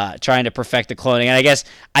 trying to perfect the cloning. And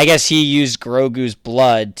I guess he used Grogu's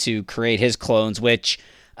blood to create his clones, which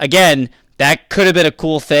again, that could have been a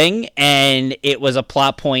cool thing, and it was a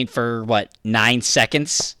plot point for 9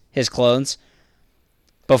 seconds. His clones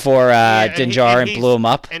before Din Djarin blew him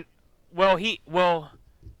up. And what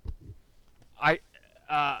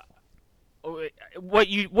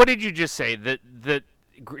did you just say? That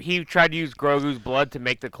he tried to use Grogu's blood to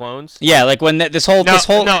make the clones? Yeah, like when this whole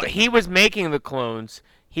No, he was making the clones.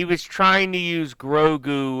 He was trying to use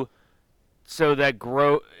Grogu so that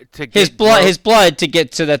his blood to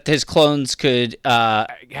get so that his clones could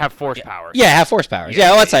have force powers. Yeah, have force powers.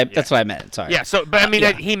 Yeah, that's what I meant. Sorry. Yeah. So, but I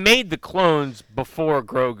mean, he made the clones before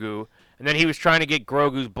Grogu, and then he was trying to get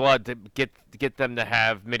Grogu's blood to get them to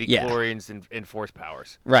have midichlorians and force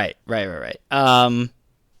powers. Right.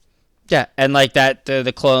 Yeah, and like that,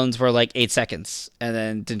 the clones were like 8 seconds, and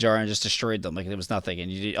then Din Djarin just destroyed them like it was nothing.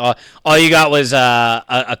 And all you got was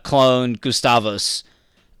a clone, Gustavos,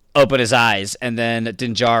 open his eyes, and then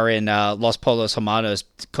Din Djarin, Los Polos Hermanos,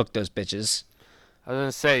 cooked those bitches. I was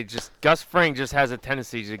gonna say, just Gus Fring just has a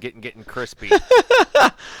tendency to getting crispy.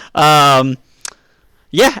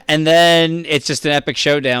 Yeah, and then it's just an epic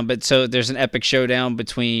showdown. But so there's an epic showdown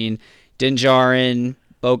between Din Djarin,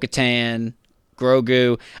 Bo-Katan,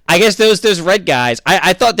 Grogu. I guess those red guys.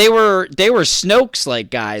 I thought they were Snoke's like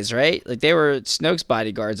guys, right? Like they were Snoke's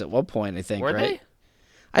bodyguards at one point. I think, were right? They?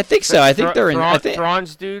 I think so. I think they're in. I think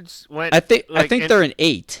Thrawn's dudes went. I think they're in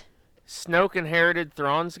 8. Snoke inherited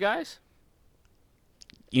Thrawn's guys.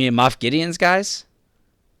 You mean Moff Gideon's guys?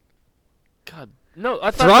 God, no.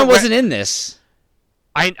 I thought Thrawn wasn't in this.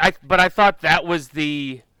 But I thought that was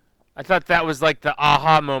like the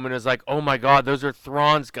aha moment. Is like, oh my God, those are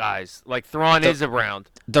Thrawn's guys. Like Thrawn is around.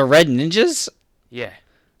 The Red Ninjas? Yeah.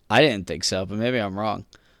 I didn't think so, but maybe I'm wrong.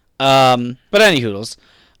 But any hoodles.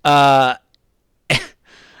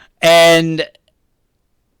 And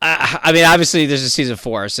I mean, obviously, there's a season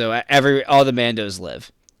 4, so all the Mandos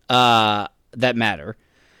live that matter.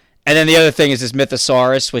 And then the other thing is this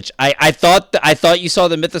Mythosaurus, which I thought you saw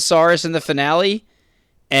the Mythosaurus in the finale.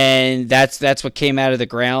 And that's what came out of the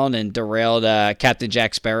ground and derailed Captain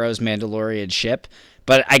Jack Sparrow's Mandalorian ship.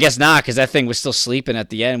 But I guess not, because that thing was still sleeping at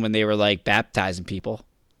the end when they were like baptizing people.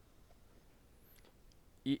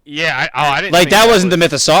 Yeah, I didn't like that wasn't the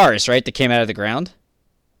Mythosaurus, right? That came out of the ground.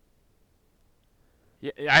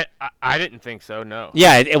 Yeah, I didn't think so. No.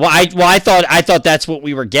 Yeah, I thought that's what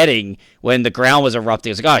we were getting when the ground was erupting.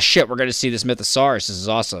 It was like, oh shit, we're gonna see this Mythosaurus. This is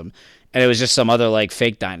awesome, and it was just some other like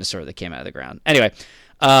fake dinosaur that came out of the ground. Anyway.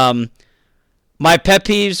 My pet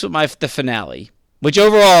peeves with the finale, which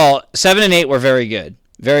overall 7 and 8 were very good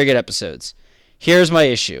episodes. Here's my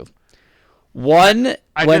issue. One,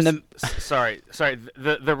 sorry,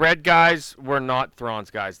 the red guys were not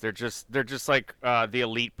Thrawn's guys. They're just like the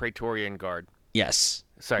elite Praetorian Guard. Yes.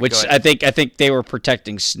 Sorry, which I think they were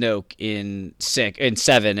protecting Snoke in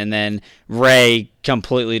 7, and then Rey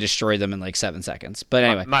completely destroyed them in like 7 seconds. But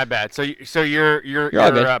anyway, my bad. So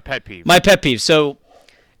your pet peeve. My pet peeve. So.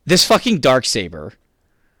 This fucking Darksaber,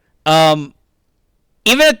 even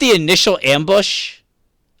at the initial ambush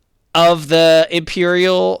of the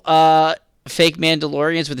Imperial fake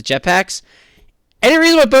Mandalorians with the jetpacks, any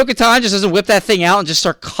reason why Bo-Katan just doesn't whip that thing out and just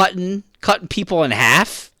start cutting people in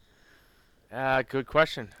half? Good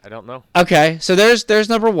question. I don't know. Okay, so there's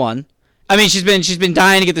number one. I mean, she's been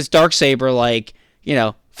dying to get this Darksaber, like,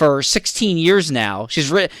 for 16 years now. She's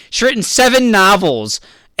written 7 novels.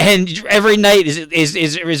 And every night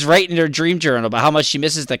is writing her dream journal about how much she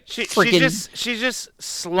misses the freaking. She's just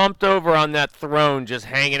slumped over on that throne, just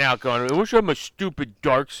hanging out, going, "I wish I had my stupid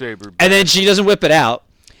Darksaber." And then she doesn't whip it out.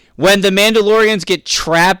 When the Mandalorians get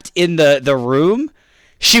trapped in the room,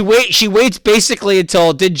 she waits basically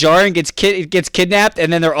until Din Djarin gets kidnapped,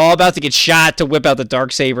 and then they're all about to get shot to whip out the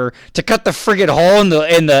Darksaber to cut the friggin' hole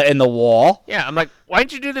in the wall. Yeah, I'm like, why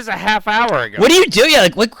didn't you do this a half hour ago? What are you doing? Yeah,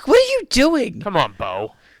 like what are you doing? Come on,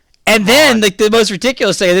 Bo. And then, like, the most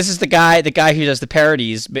ridiculous thing, this is the guy who does the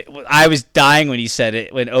parodies. I was dying when he said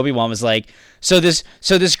it, when Obi-Wan was like, so this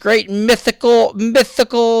great mythical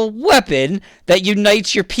weapon that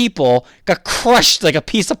unites your people got crushed like a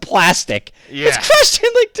piece of plastic. Yeah. It's crushed in,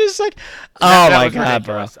 like, just like, oh my God,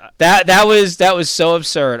 ridiculous. Bro. That was so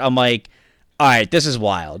absurd. I'm like, all right, this is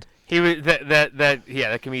wild. He was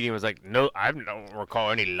that comedian was like, no, I don't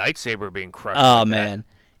recall any lightsaber being crushed. Oh like man.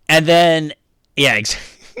 That. And then, yeah,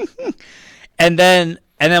 exactly. and then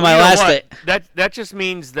my last thing. That just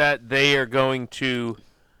means that they are going to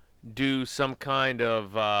do some kind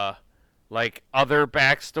of like other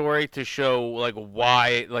backstory to show like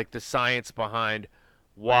why, like the science behind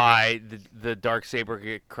why the Darksaber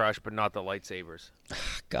get crushed but not the lightsabers.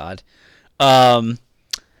 God. And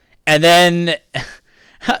then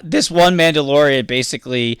this one Mandalorian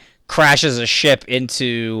basically crashes a ship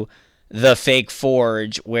into the fake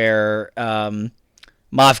forge where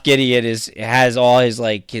Moff Gideon has all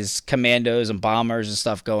his commandos and bombers and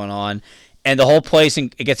stuff going on, and the whole place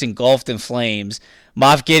it gets engulfed in flames.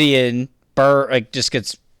 Moff Gideon just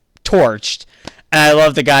gets torched, And I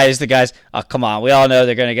love the guys. Oh, come on. We all know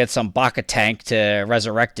they're gonna get some Baka tank to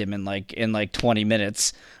resurrect him in like 20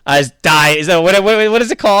 minutes. I just die. Is that what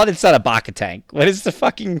is it called? It's not a Baka tank. What is the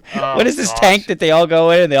fucking? What is this tank that they all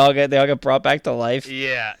go in and they all get brought back to life?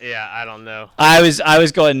 Yeah. I don't know. I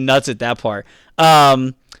was going nuts at that part.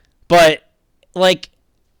 But like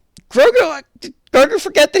Grogu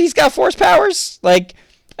forget that he's got force powers. Like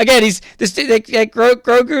again, he's this like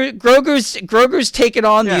Grogu's taking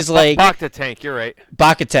on these like Baka tank. You're right.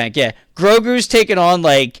 Baka tank. Yeah, Grogu's taking on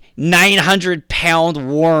like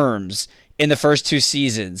 900-pound worms in the first 2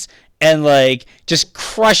 seasons, and like just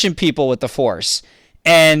crushing people with the force,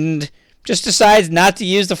 and just decides not to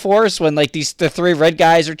use the force when like the 3 red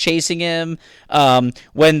guys are chasing him. When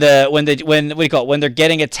what do you call it? When they're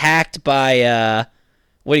getting attacked by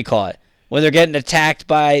what do you call it? When they're getting attacked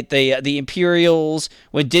by the Imperials,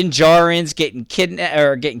 when Din Djarin's getting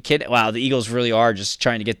kidnapped. Wow, the Eagles really are just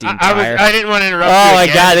trying to get the entire. I didn't want to interrupt. Oh my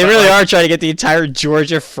God, they really are trying to get the entire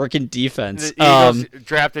Georgia freaking defense. The Eagles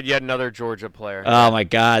drafted yet another Georgia player. Oh my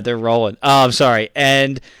God, they're rolling. Oh, I'm sorry,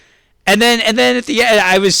 and then at the end,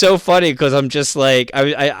 I was so funny because I'm just like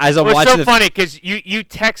as I'm watching. It was so funny because you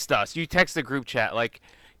text us, you text the group chat like.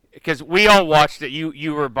 Because we all watched it.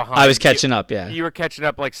 You were behind. I was catching up, yeah. You were catching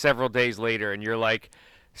up like several days later, and you're like,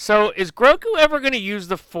 so is Grogu ever going to use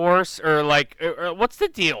the Force, or like, or what's the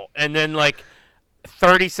deal? And then like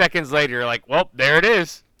 30 seconds later, you're like, well, there it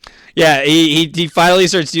is. Yeah, he finally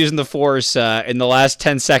starts using the Force in the last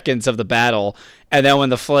 10 seconds of the battle, and then when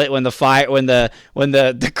the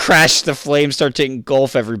crash, the flames start to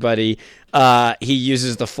engulf everybody, he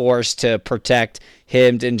uses the Force to protect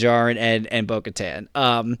him, Din Djarin, and Bo-Katan.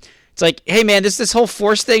 It's like, hey man, this whole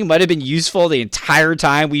Force thing might have been useful the entire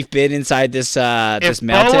time we've been inside this this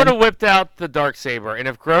mountain. If Bo would have whipped out the Darksaber, and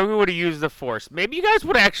if Grogu would have used the Force, maybe you guys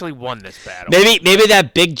would have actually won this battle. Maybe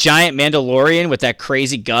that big giant Mandalorian with that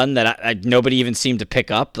crazy gun that nobody even seemed to pick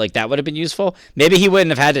up, like that would have been useful. Maybe he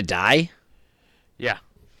wouldn't have had to die. Yeah.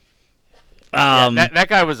 That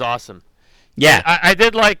guy was awesome. Yeah. I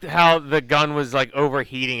did like how the gun was like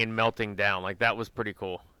overheating and melting down. Like that was pretty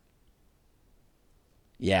cool.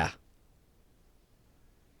 Yeah.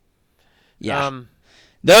 Yeah.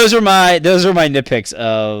 Those were my nitpicks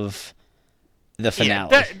of the finale.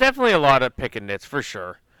 Yeah, definitely a lot of pick and nits for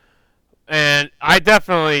sure. And I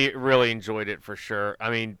definitely really enjoyed it for sure. I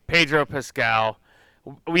mean, Pedro Pascal,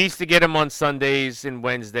 we used to get him on Sundays and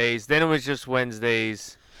Wednesdays. Then it was just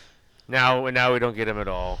Wednesdays. Now we don't get him at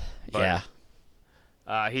all. But, yeah.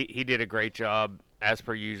 He did a great job as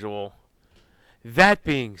per usual. That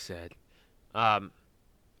being said, there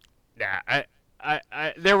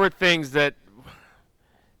were things that,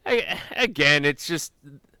 again, it's just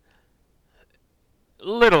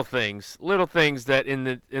little things that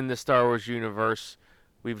in the Star Wars universe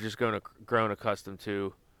we've just grown accustomed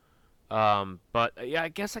to. But yeah, I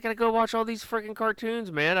guess I gotta go watch all these freaking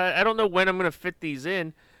cartoons, man. I don't know when I'm gonna fit these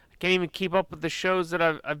in. I can't even keep up with the shows that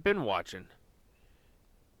I've been watching.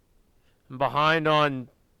 I'm behind on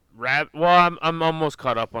I'm almost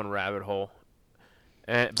caught up on Rabbit Hole,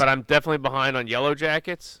 but I'm definitely behind on Yellow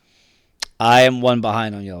Jackets. I am one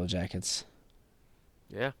behind on Yellow Jackets.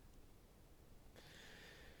 Yeah.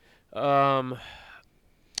 I'm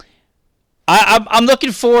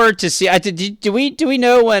looking forward to see. Do we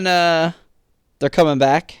know when they're coming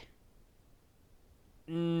back?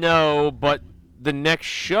 No, but the next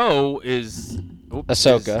show is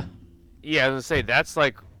Ahsoka. Yeah, I was gonna say that's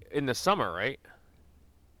like in the summer, right?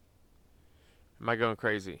 Am I going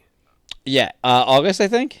crazy? Yeah, August, I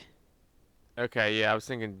think. Okay, yeah, I was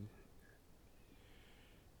thinking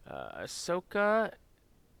Ahsoka.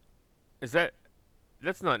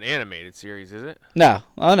 That's not an animated series, is it? No.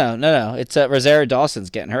 Oh no. It's Rosario Dawson's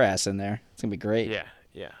getting her ass in there. It's gonna be great. Yeah.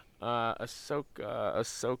 Ahsoka.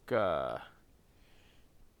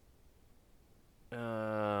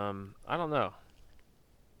 I don't know.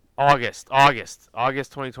 August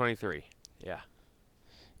 2023. Yeah.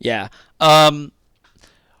 Yeah.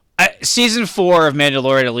 Season 4 of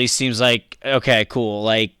Mandalorian at least seems like okay, cool.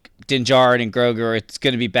 Like Din Djarin and Grogu, it's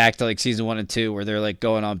going to be back to like season 1 and 2 where they're like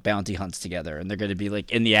going on bounty hunts together and they're going to be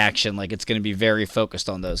like in the action. Like it's going to be very focused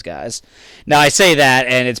on those guys. Now I say that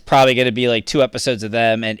and it's probably going to be like 2 episodes of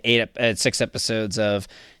them and 6 episodes of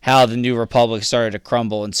how the New Republic started to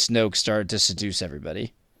crumble and Snoke started to seduce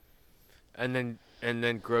everybody. And then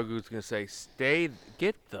Grogu's going to say,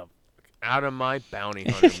 get the out of my bounty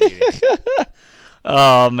hunter meeting.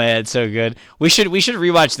 Oh man, it's so good. We should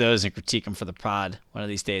rewatch those and critique them for the pod one of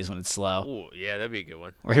these days when it's slow. Ooh, yeah, that'd be a good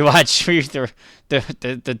one. Rewatch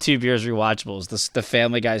the 2 beers rewatchables, the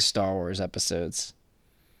Family Guy Star Wars episodes.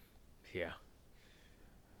 Yeah.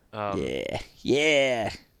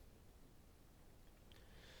 Yeah.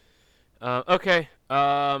 Okay.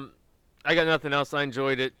 I got nothing else. I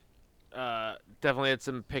enjoyed it. Definitely had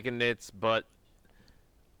some pick and nits, but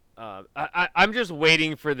I'm just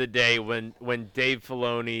waiting for the day when Dave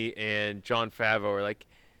Filoni and Jon Favreau are like,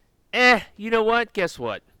 you know what? Guess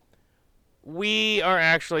what? We are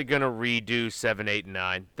actually gonna redo 7, 8, and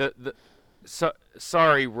 9.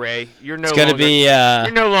 Sorry, Ray, you're no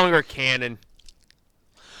longer canon.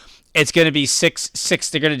 It's gonna be six.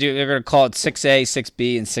 They're gonna call it 6A,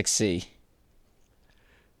 6B, and 6C.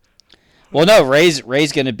 Well, no, Ray's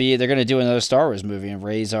gonna be. They're gonna do another Star Wars movie, and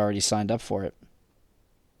Ray's already signed up for it.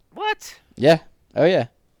 What? Yeah. Oh yeah.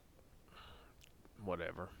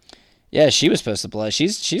 Whatever. Yeah, she was supposed to play.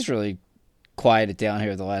 She's really quieted down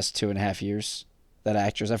here the last 2.5 years. That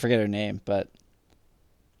actress, I forget her name, but.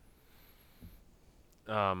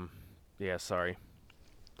 Yeah, sorry.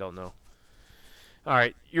 Don't know. All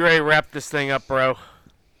right, you ready to wrap this thing up, bro?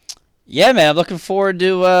 Yeah, man. I'm looking forward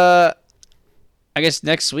to. I guess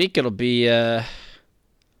next week it'll be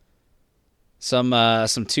some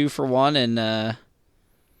 2-for-1, and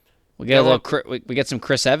we get we get some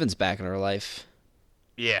Chris Evans back in our life.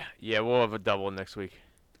 Yeah, we'll have a double next week.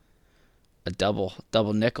 A double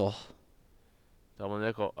nickel. Double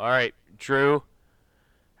nickel. All right, Drew.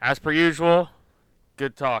 As per usual,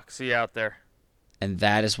 good talk. See you out there. And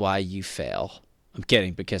that is why you fail. I'm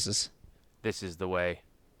kidding. Big kisses. This is the way.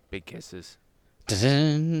 Big kisses.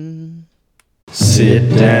 Dun-dun. Sit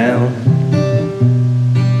down.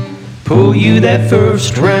 Pull you that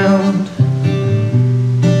first round.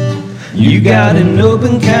 You got an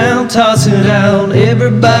open count, toss it out.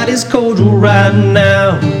 Everybody's cordial right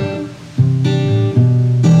now.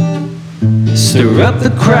 Stir up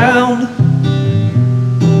the crowd.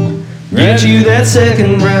 Get you that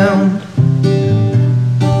second round.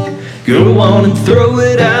 Go on and throw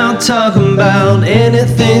it out. Talking about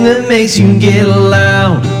anything that makes you get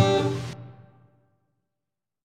loud.